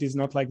from, it is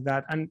not like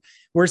that. And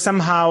we're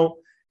somehow,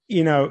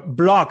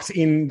 blocked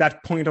in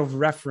that point of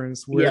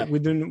reference where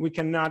we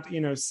cannot,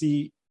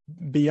 see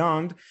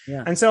beyond.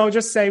 Yeah. And so I'll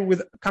just say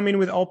coming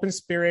with open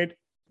spirit,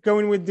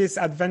 going with this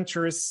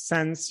adventurous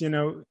sense,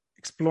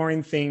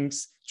 exploring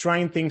things,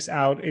 trying things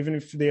out, even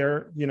if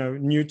they're,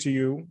 new to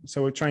you.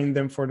 So trying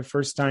them for the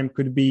first time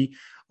could be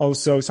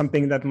also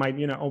something that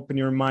might, open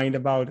your mind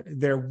about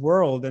their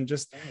world. And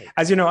just,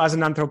 as as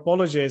an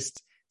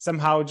anthropologist,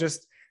 somehow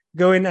just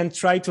go in and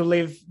try to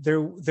live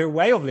their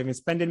way of living,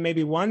 spending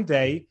maybe one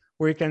day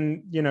where you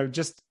can,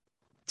 just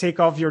take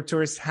off your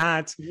tourist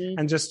hat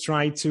and just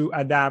try to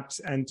adapt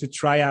and to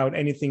try out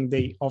anything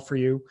they offer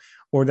you,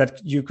 or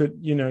that you could,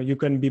 you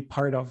can be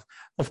part of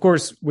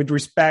course, with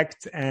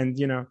respect and,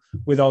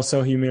 with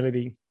also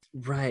humility.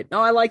 Right. No,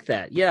 I like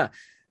that. Yeah.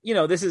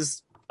 This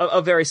is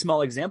a very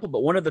small example,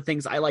 but one of the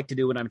things I like to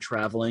do when I'm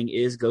traveling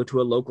is go to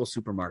a local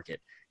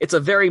supermarket. It's a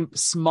very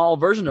small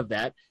version of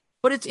that,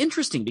 but it's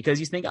interesting because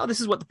you think,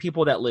 this is what the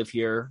people that live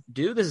here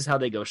do. This is how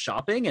they go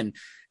shopping. And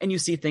you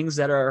see things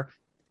that are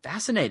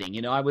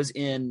fascinating. I was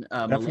in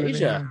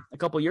Malaysia a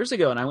couple of years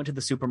ago, and I went to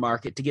the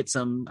supermarket to get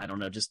some, I don't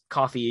know, just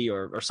coffee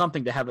or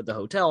something to have at the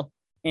hotel.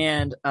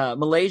 And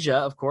Malaysia,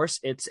 of course,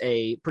 it's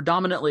a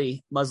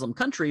predominantly Muslim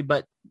country,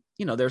 but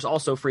there's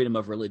also freedom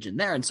of religion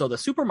there. And so the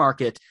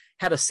supermarket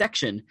had a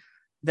section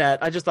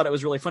that I just thought it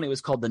was really funny. It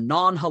was called the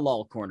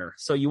non-halal corner.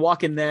 So you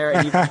walk in there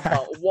and you've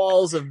got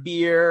walls of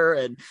beer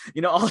and,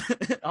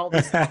 all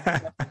this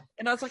stuff.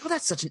 And I was like, well,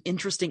 that's such an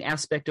interesting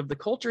aspect of the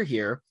culture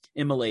here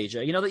in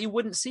Malaysia, that you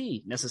wouldn't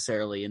see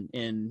necessarily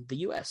in the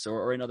US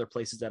or in other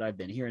places that I've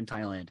been here in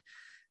Thailand.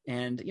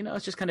 And,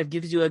 it just kind of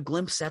gives you a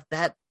glimpse at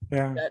that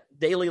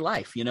daily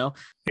life,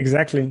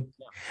 Exactly.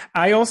 Yeah.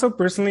 I also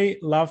personally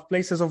love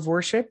places of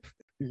worship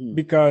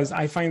because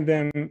I find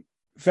them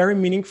very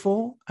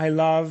meaningful. I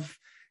love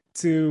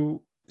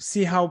to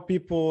see how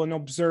people and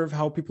observe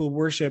how people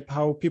worship,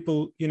 how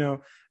people,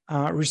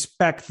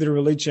 respect the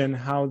religion,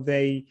 how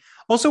they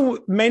also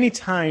many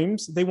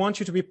times they want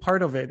you to be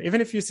part of it.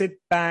 Even if you sit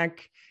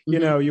back,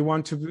 you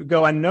want to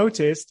go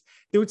unnoticed,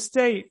 they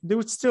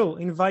would still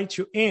invite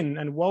you in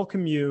and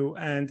welcome you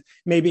and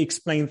maybe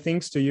explain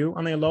things to you.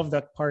 And I love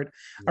that part.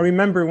 I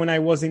remember when I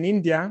was in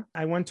India,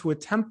 I went to a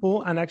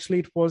temple and actually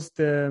it was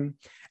the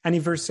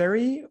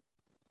anniversary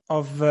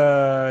of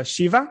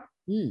Shiva.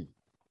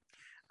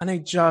 And I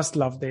just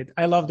loved it.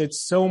 I loved it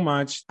so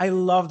much. I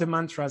love the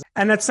mantras.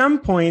 And at some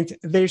point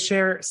they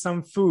share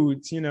some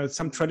food,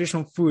 some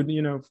traditional food,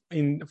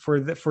 for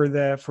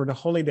the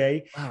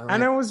holiday. Wow, right.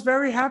 And I was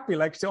very happy,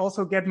 to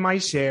also get my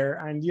share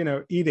and,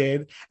 eat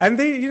it. And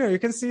they, you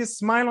can see a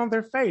smile on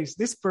their face.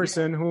 This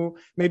person who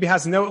maybe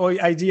has no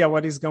idea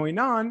what is going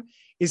on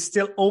is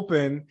still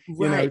open,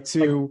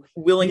 to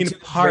willing being to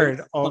part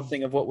of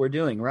something of what we're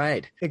doing.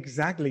 Right.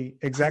 Exactly.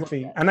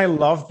 And I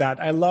love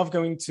that. I love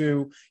going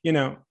to,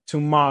 to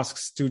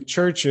mosques, to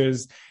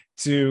churches,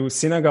 to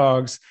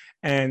synagogues,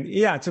 and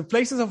to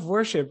places of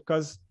worship,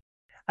 because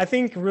I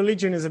think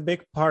religion is a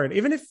big part,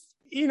 even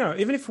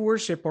if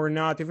worship or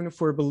not, even if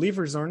we're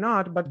believers or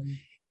not, but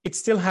it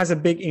still has a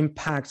big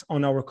impact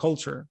on our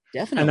culture.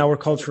 Definitely. And our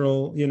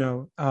cultural,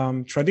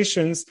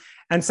 traditions,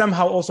 and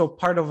somehow also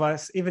part of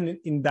us, even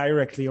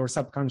indirectly or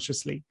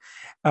subconsciously.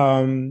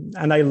 And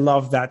I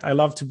love that. I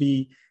love to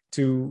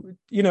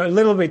a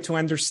little bit to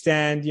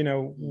understand,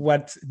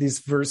 what this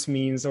verse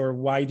means, or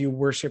why do you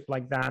worship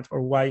like that,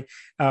 or why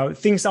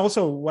things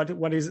also,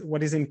 what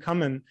is in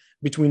common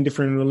between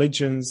different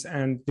religions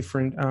and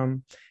different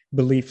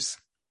beliefs.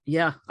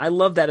 Yeah, I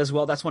love that as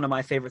well. That's one of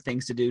my favorite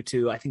things to do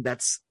too. I think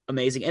that's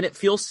amazing. And it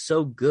feels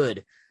so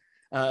good,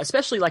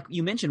 especially like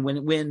you mentioned,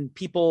 when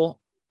people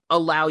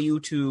allow you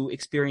to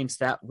experience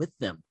that with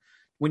them,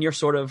 when you're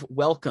sort of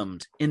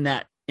welcomed in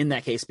that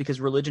case, because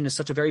religion is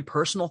such a very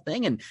personal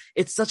thing. And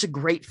it's such a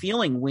great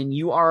feeling when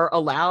you are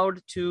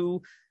allowed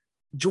to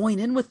join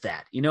in with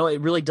that.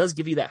 It really does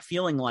give you that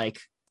feeling like,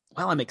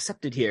 well, I'm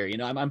accepted here.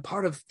 I'm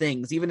part of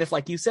things, even if,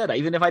 like you said,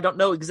 even if I don't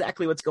know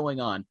exactly what's going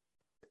on.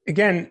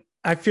 Again,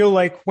 I feel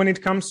like when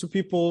it comes to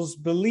people's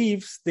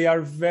beliefs, they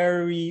are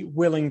very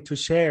willing to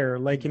share.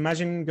 Like,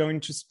 imagine going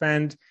to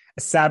spend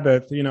a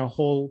Sabbath,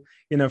 whole,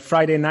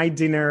 Friday night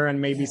dinner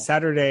and maybe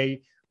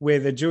Saturday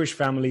with a Jewish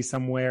family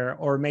somewhere,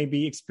 or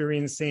maybe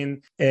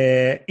experiencing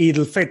Eid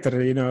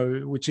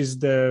al-Fitr, which is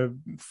the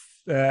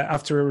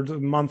after the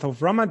month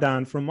of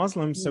Ramadan for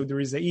Muslims. So there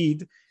is a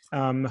Eid,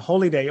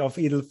 holiday of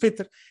Eid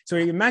al-Fitr. So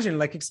you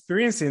imagine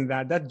experiencing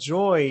that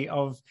joy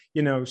of,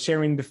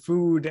 sharing the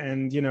food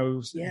and,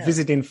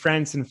 visiting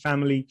friends and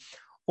family,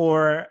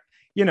 or,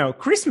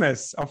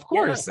 Christmas, of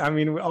course. Yeah. I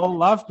mean, we all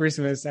love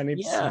Christmas, and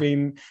it's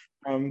been,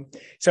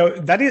 so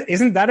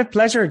isn't that a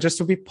pleasure, just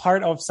to be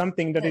part of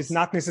something that is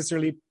not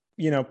necessarily,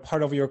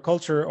 part of your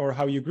culture or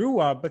how you grew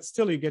up, but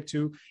still you get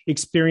to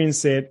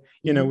experience it,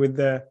 with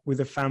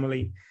the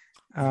family.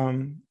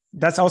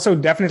 That's also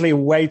definitely a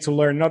way to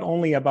learn not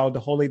only about the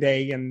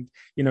holiday and,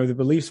 the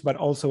beliefs, but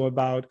also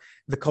about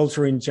the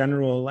culture in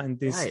general and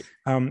this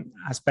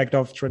aspect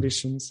of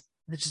traditions.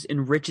 It just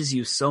enriches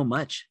you so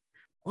much.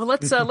 Well,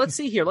 let's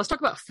see here. Let's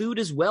talk about food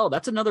as well.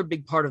 That's another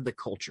big part of the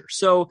culture.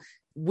 So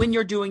when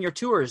you're doing your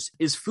tours,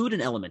 is food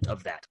an element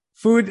of that?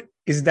 Food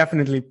is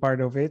definitely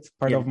part of it,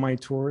 of my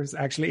tours.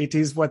 Actually, it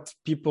is what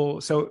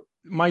so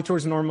my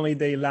tours normally,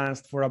 they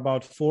last for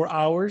about 4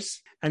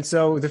 hours. And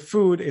so the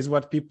food is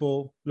what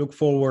people look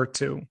forward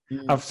to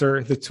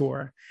after the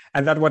tour.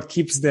 And that's what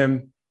keeps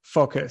them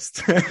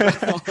focused,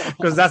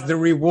 because that's the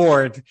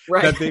reward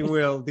that they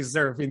will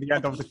deserve in the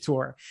end of the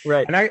tour.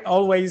 Right. And I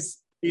always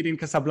eat in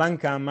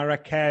Casablanca,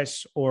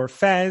 Marrakesh, or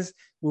Fez.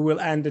 We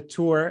will end the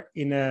tour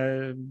in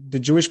the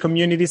Jewish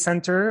community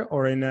center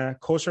or in a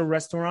kosher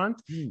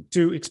restaurant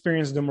to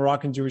experience the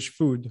Moroccan Jewish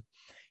food.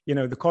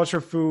 The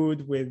kosher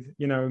food with,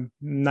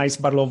 nice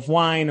bottle of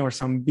wine or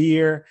some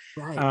beer.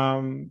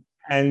 Right.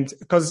 And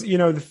because,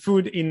 the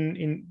food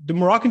in the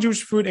Moroccan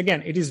Jewish food,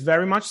 again, it is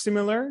very much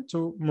similar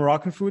to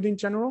Moroccan food in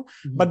general,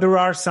 but there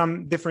are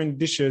some different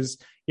dishes,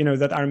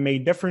 that are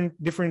made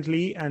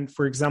differently. And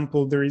for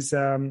example, there is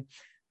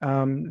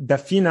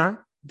dafina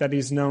that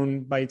is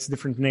known by its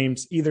different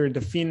names, either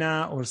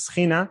dafina or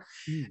schina.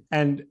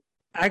 And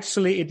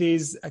actually it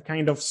is a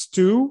kind of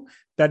stew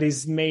that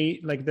is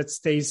made that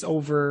stays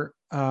over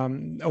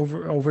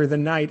over the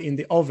night in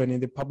the oven, in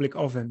the public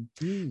oven,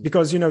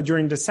 because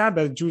during the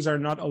Sabbath Jews are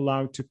not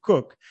allowed to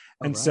cook,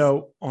 and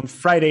so on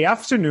Friday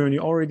afternoon you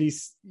already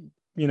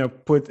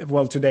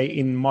today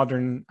in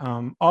modern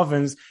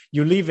ovens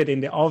you leave it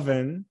in the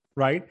oven,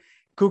 right,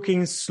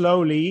 cooking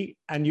slowly,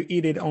 and you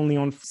eat it only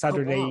on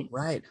Saturday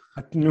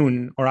at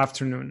noon or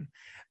afternoon.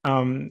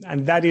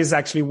 And that is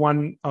actually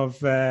one of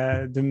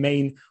the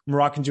main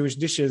Moroccan Jewish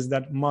dishes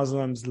that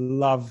Muslims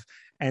love,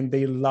 and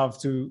they love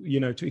to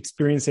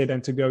experience it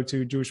and to go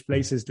to Jewish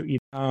places to eat.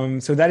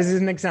 So that is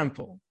an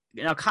example.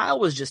 Now, Kyle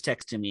was just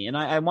texting me, and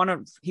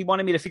he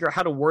wanted me to figure out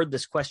how to word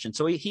this question.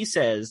 So he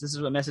says, this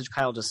is a message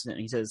Kyle just sent.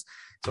 He says,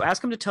 so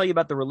ask him to tell you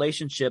about the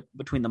relationship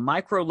between the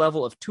micro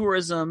level of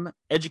tourism,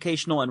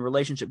 educational and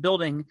relationship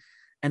building,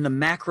 and the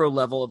macro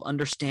level of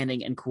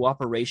understanding and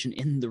cooperation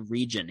in the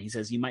region. He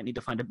says you might need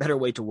to find a better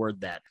way to word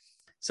that.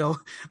 So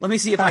let me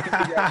see if I can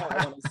figure out how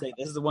I want to say.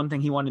 This is the one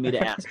thing he wanted me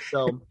to ask.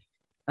 So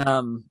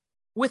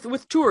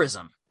with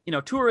tourism,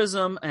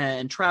 tourism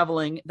and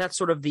traveling, that's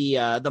sort of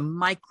the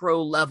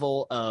micro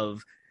level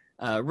of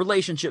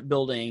relationship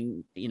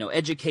building,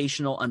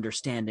 educational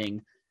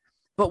understanding.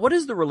 But what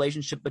is the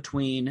relationship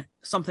between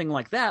something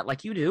like that,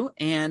 like you do,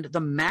 and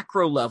the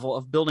macro level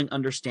of building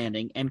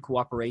understanding and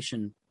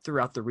cooperation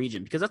throughout the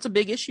region? Because that's a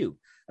big issue,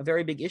 a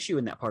very big issue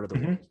in that part of the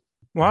world.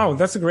 Wow,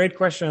 that's a great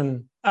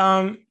question.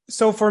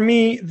 So for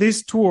me,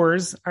 these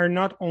tours are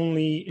not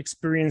only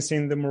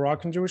experiencing the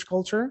Moroccan Jewish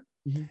culture.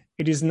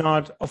 It is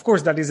not, of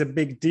course, that is a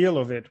big deal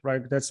of it,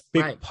 right? That's a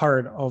big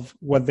part of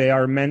what they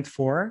are meant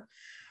for.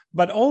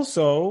 But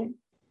also,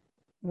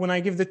 when I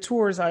give the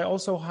tours, I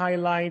also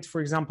highlight, for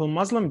example,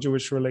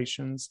 Muslim-Jewish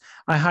relations.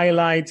 I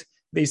highlight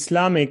the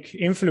Islamic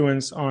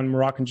influence on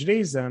Moroccan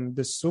Judaism,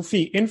 the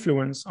Sufi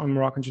influence on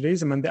Moroccan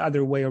Judaism, and the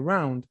other way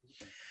around.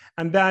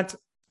 And that,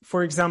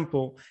 for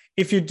example,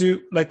 if you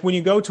do, like when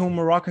you go to a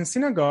Moroccan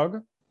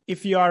synagogue,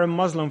 if you are a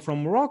Muslim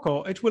from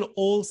Morocco, it will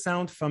all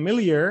sound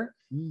familiar,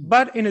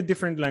 but in a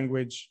different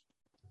language,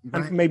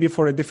 and maybe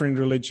for a different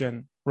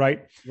religion,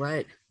 right?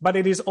 Right. But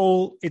it is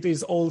all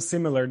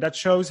similar. That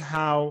shows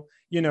how,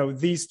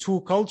 these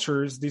two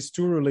cultures, these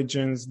two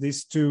religions,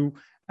 these two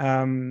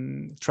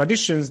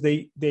traditions,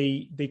 they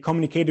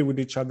communicated with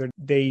each other.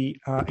 They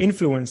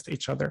influenced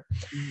each other.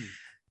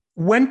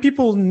 When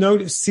people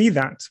see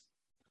that,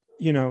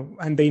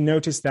 and they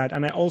notice that,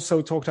 and I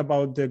also talked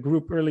about the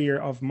group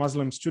earlier of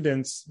Muslim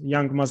students,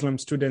 young Muslim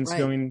students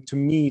going to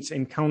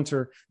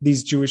encounter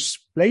these Jewish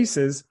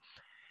places,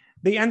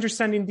 they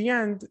understand in the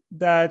end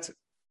that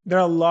there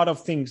are a lot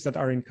of things that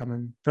are in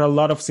common. There are a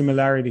lot of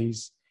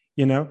similarities,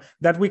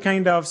 that we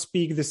kind of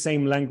speak the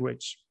same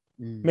language.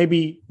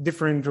 Maybe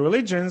different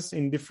religions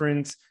in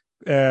different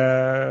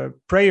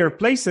prayer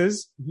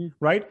places,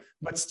 right?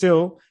 But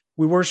still,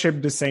 we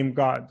worship the same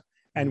God,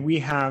 and we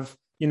have,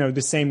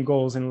 the same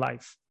goals in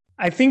life.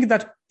 I think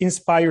that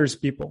inspires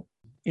people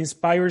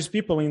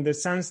in the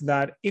sense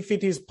that if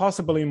it is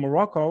possible in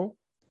Morocco,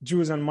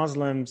 Jews and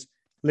Muslims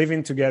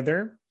living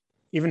together,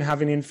 even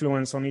having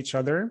influence on each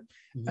other,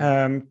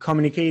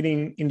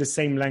 communicating in the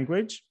same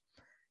language,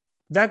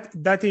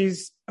 that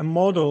is a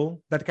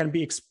model that can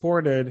be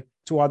exported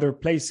to other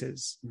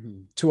places,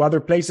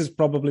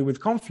 probably with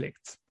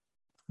conflict,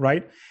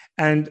 right?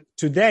 And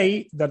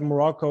today that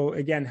Morocco,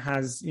 again,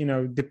 has,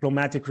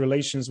 diplomatic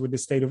relations with the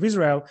state of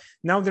Israel,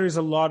 now there is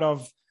a lot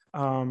of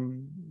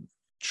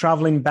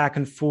traveling back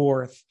and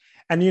forth.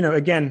 And,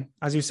 again,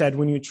 as you said,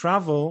 when you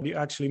travel, you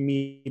actually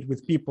meet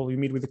with people, you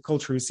meet with the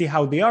culture, you see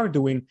how they are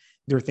doing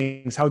their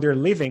things, how they're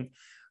living,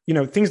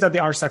 things that they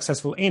are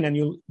successful in.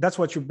 And that's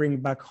what you bring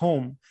back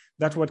home.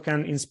 That's what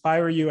can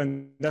inspire you.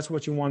 And that's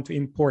what you want to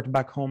import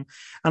back home.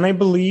 And I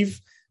believe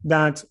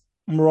that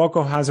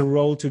Morocco has a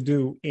role to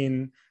do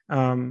in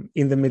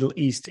the Middle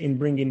East, in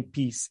bringing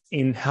peace,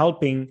 in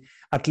helping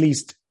at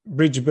least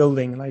bridge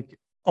building, like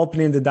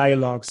opening the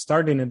dialogue,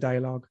 starting a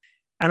dialogue.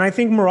 And I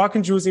think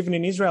Moroccan Jews, even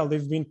in Israel,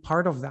 they've been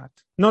part of that.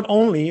 Not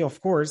only, of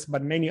course,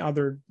 but many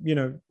other,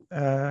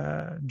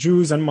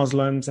 Jews and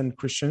Muslims and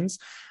Christians.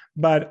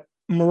 But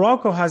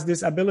Morocco has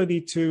this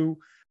ability to,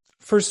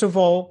 first of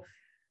all,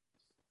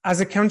 as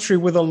a country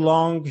with a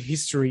long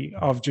history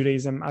of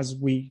Judaism, as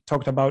we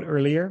talked about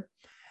earlier,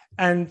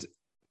 and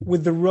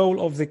with the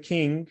role of the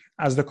king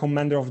as the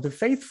commander of the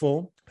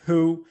faithful,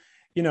 who,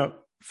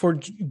 for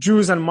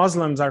Jews and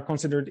Muslims are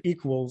considered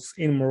equals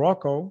in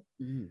Morocco,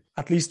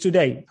 at least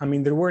today. I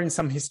mean, there were in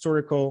some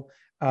historical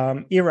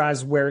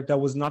eras where that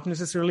was not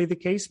necessarily the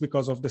case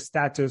because of the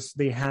status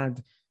they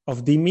had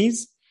of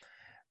dhimmis.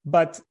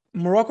 But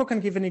Morocco can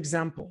give an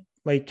example,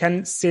 like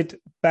can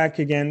sit back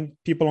again,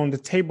 people on the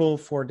table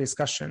for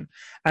discussion.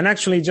 And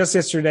actually, just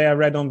yesterday, I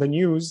read on the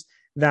news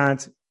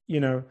that,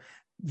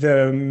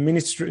 the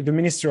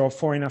Minister of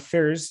Foreign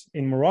Affairs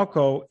in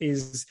Morocco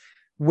is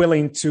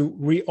willing to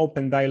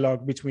reopen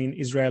dialogue between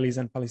Israelis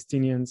and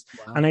Palestinians.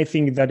 Wow. And I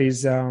think that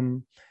is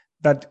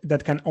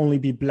that can only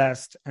be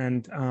blessed,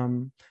 and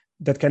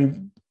that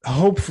can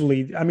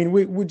hopefully, I mean,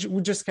 we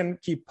just can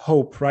keep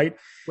hope, right?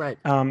 Right.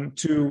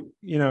 To,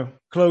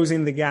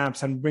 closing the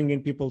gaps and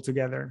bringing people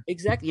together.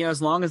 Exactly.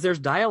 As long as there's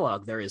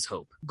dialogue, there is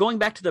hope. Going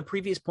back to the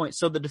previous point,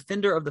 so the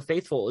defender of the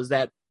faithful, is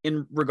that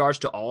in regards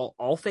to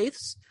all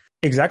faiths?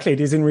 Exactly.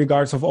 It is in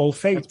regards of all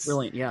faiths. That's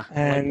brilliant. Yeah.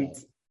 And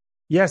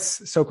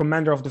yes, so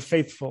commander of the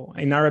faithful.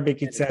 In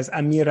Arabic, it says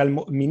Amir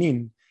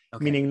al-Mu'minin,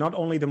 meaning not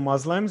only the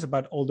Muslims,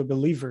 but all the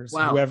believers.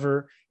 Wow.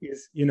 Whoever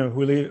is,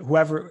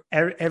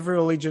 every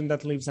religion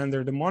that lives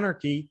under the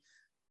monarchy,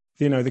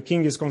 the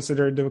king is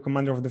considered the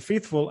commander of the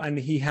faithful, and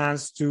he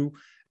has to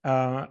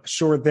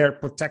assure their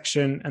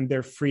protection and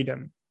their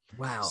freedom.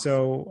 Wow.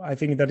 So I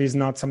think that is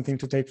not something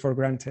to take for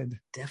granted.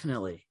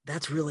 Definitely.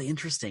 That's really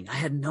interesting. I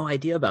had no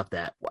idea about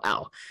that.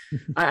 Wow.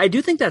 I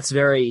do think that's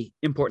very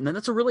important. And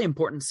that's a really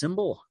important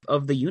symbol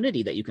of the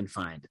unity that you can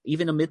find,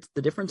 even amidst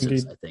the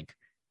differences, I think.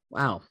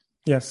 Wow.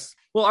 Yes.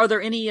 Well, are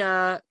there any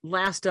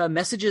last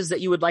messages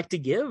that you would like to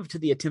give to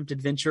the Attempt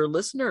Adventure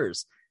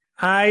listeners?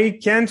 I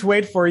can't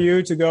wait for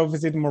you to go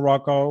visit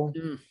Morocco.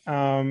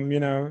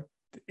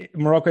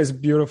 Morocco is a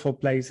beautiful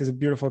place. It's a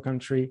beautiful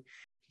country.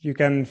 You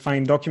can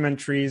find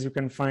documentaries, you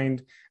can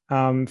find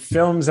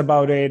films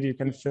about it, you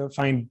can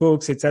find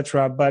books,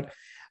 etc. But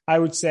I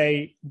would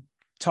say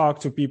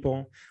talk to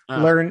people,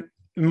 learn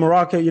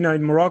Morocco.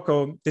 In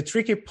Morocco, the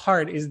tricky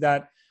part is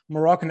that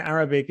Moroccan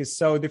Arabic is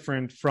so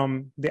different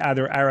from the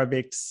other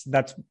Arabics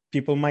that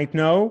people might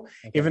know,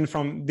 even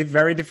from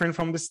very different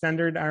from the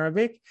standard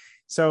Arabic.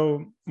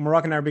 So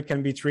Moroccan Arabic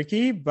can be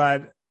tricky,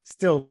 but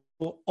still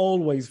we'll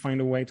always find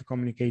a way to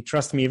communicate.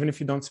 Trust me, even if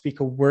you don't speak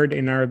a word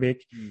in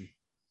Arabic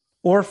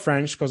or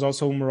French, because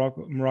also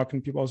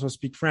Moroccan people also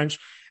speak French,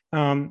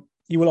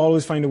 you will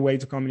always find a way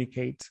to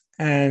communicate.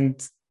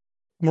 And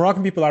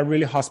Moroccan people are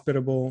really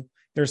hospitable.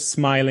 They're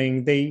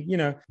smiling. They,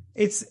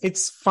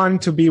 it's fun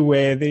to be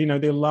with. They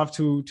love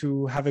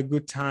to have a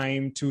good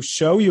time, to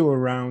show you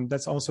around.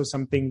 That's also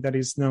something that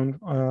is known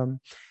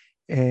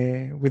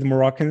with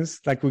Moroccans.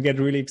 Like, we get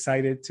really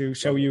excited to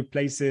show you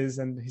places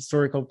and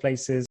historical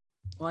places.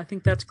 Well, I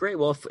think that's great.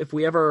 Well, if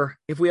we ever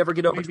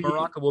get over to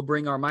Morocco, we'll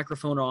bring our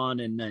microphone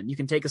on, and you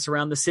can take us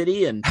around the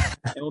city, and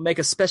we'll make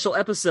a special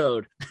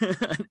episode,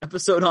 an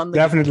episode on the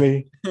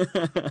definitely.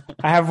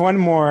 I have one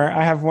more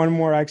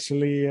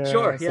actually.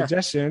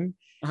 Suggestion.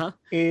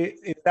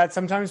 Is that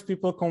sometimes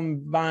people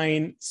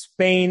combine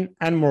Spain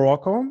and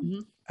Morocco,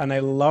 and I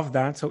love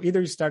that. So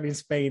either you start in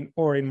Spain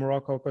or in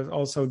Morocco, because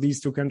also these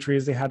two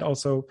countries, they had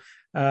also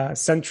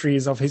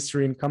centuries of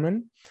history in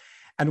common.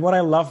 And what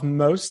I love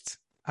most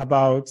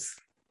about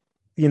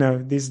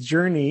this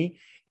journey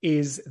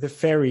is the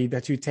ferry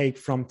that you take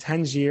from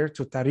Tangier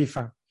to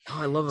Tarifa.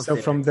 Oh, I love it. So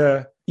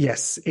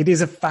it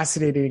is a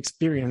fascinating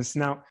experience.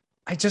 Now,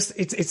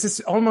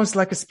 it's almost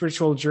like a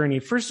spiritual journey.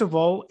 First of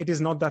all, it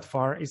is not that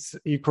far.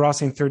 You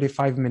cross in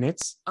 35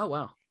 minutes. Oh,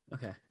 wow.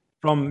 Okay.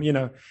 From,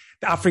 the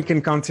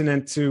African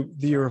continent to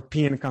the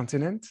European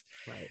continent.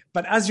 Right.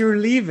 But as you're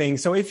leaving,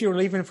 so if you're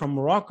leaving from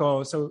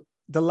Morocco, so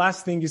the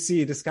last thing you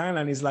see, the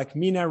skyline is like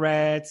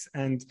minarets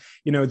and,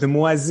 the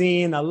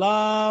muezzin,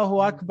 Allahu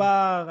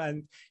Akbar,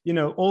 and,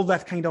 all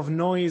that kind of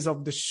noise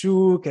of the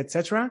shuk,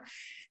 etc.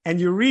 And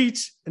you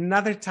reach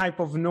another type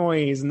of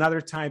noise,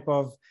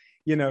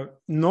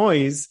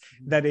 noise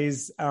that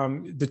is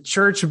the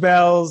church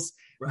bells,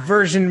 right.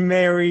 Virgin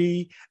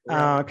Mary,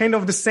 right. Kind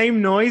of the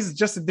same noise,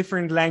 just a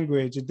different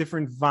language, a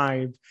different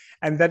vibe.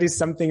 And that is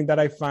something that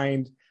I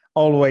find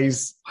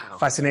always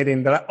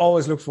fascinating, that I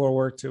always look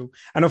forward to.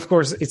 And of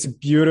course, it's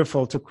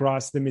beautiful to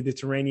cross the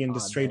Mediterranean, the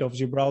Strait of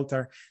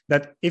Gibraltar,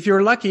 that if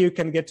you're lucky, you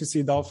can get to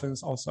see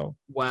dolphins also.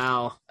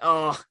 Wow.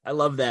 Oh, I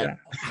love that.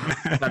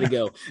 Yeah. Gotta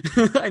go.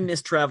 I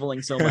miss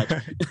traveling so much.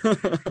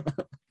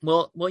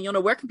 Well,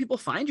 where can people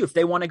find you if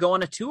they want to go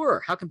on a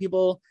tour? How can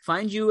people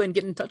find you and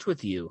get in touch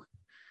with you?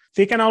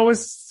 They can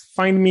always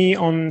find me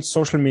on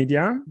social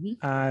media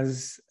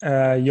as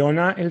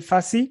Yona El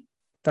Fassi.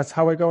 That's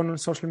how I go on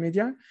social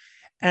media.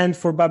 And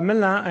for Bab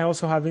Mellah, I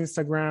also have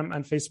Instagram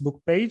and Facebook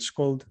page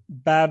called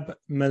Bab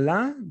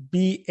Mellah,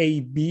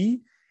 BABMELLAH,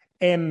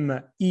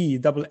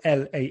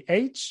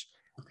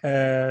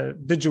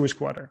 the Jewish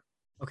Quarter.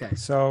 Okay.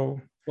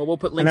 So, we'll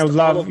put links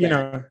to all of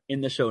that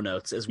in the show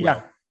notes as well.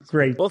 Yeah,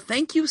 great. Well,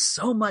 thank you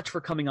so much for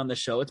coming on the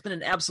show. It's been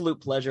an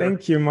absolute pleasure.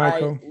 Thank you,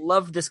 Michael. I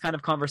love this kind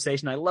of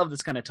conversation. I love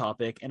this kind of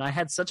topic, and I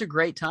had such a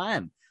great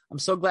time. I'm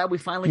so glad we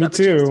finally got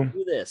the chance to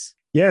do this.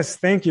 Yes,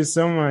 thank you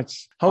so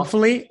much.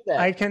 Hopefully,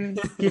 I can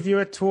give you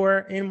a tour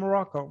in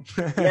Morocco.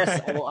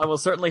 Yes, I will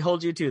certainly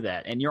hold you to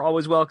that. And you're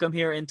always welcome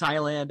here in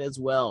Thailand as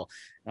well.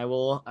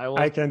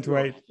 I can't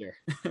wait.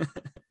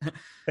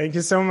 Thank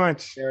you so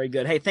much. Very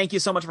good. Hey, thank you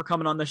so much for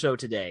coming on the show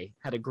today.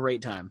 Had a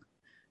great time.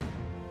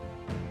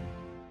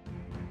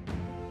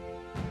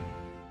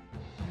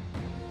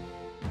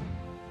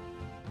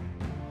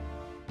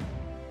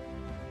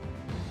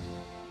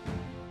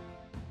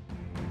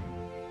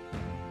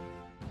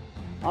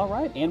 All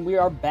right, and we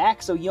are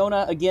back. So,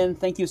 Yona, again,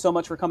 thank you so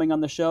much for coming on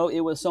the show.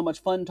 It was so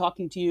much fun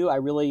talking to you. I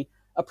really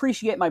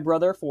appreciate my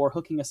brother for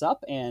hooking us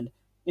up and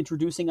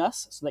introducing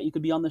us so that you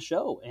could be on the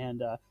show.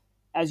 And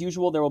As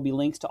usual, there will be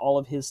links to all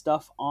of his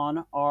stuff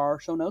on our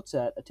show notes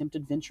at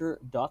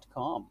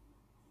attemptedventure.com.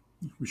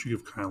 We should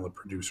give Kyle a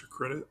producer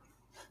credit.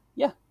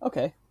 Yeah,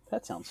 okay.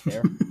 That sounds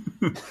fair.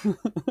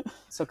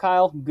 So,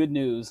 Kyle, good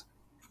news.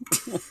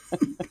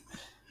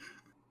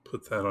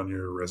 Put that on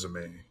your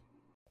resume.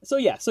 So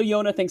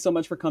Yona, thanks so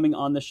much for coming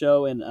on the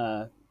show,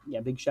 and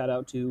big shout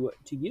out to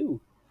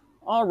you.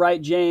 All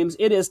right, James,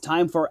 it is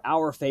time for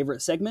our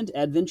favorite segment,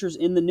 Adventures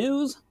in the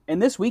News,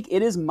 and this week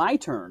it is my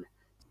turn.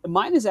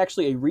 Mine is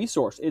actually a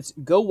resource. It's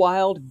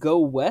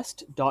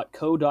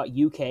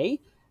gowildgowest.co.uk,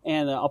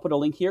 and I'll put a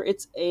link here.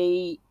 It's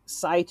a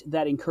site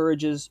that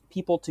encourages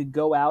people to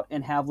go out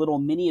and have little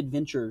mini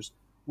adventures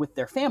with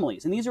their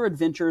families, and these are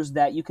adventures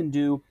that you can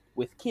do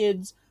with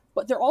kids,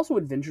 but they're also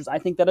adventures I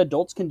think that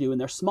adults can do,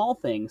 and they're small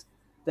things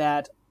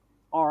that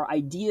are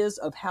ideas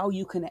of how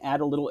you can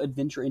add a little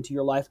adventure into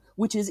your life,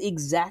 which is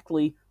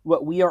exactly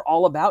what we are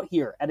all about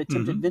here at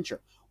Attempted Adventure.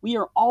 We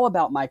are all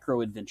about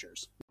micro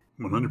adventures.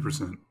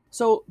 100%.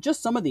 So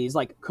just some of these,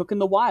 like cook in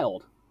the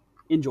wild,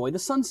 enjoy the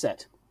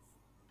sunset,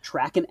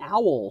 track an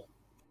owl.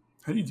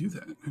 How do you do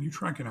that? How do you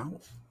track an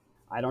owl?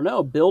 I don't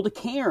know, build a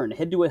cairn,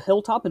 head to a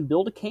hilltop and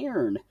build a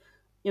cairn.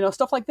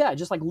 Stuff like that.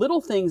 Just like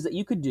little things that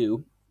you could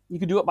do. You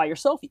could do it by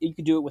yourself. You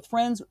could do it with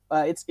friends.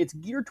 It's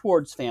geared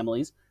towards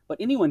families, but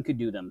anyone could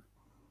do them.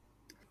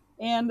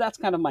 And that's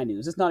kind of my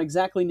news. It's not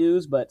exactly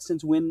news, but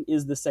since when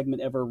is this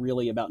segment ever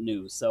really about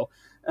news? So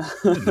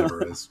it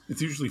never is.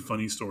 It's usually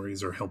funny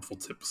stories or helpful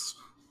tips.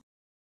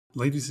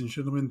 Ladies and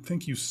gentlemen,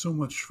 thank you so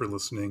much for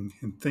listening,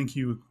 and thank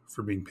you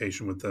for being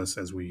patient with us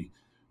as we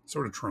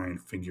sort of try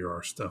and figure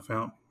our stuff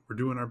out. We're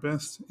doing our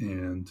best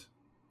and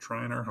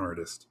trying our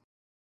hardest.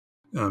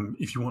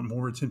 If you want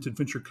more Attempt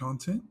Adventure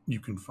content, you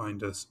can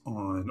find us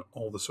on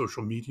all the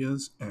social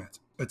medias at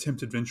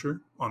Attempt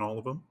Adventure on all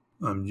of them.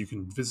 You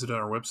can visit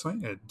our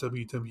website at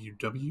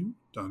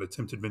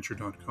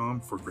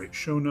www.attemptedventure.com for great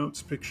show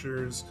notes,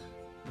 pictures,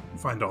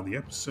 find all the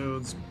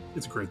episodes.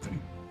 It's a great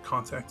thing.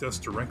 Contact us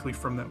directly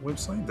from that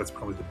website. That's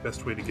probably the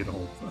best way to get a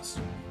hold of us.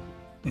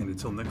 And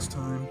until next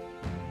time,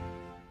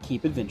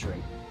 keep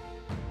adventuring.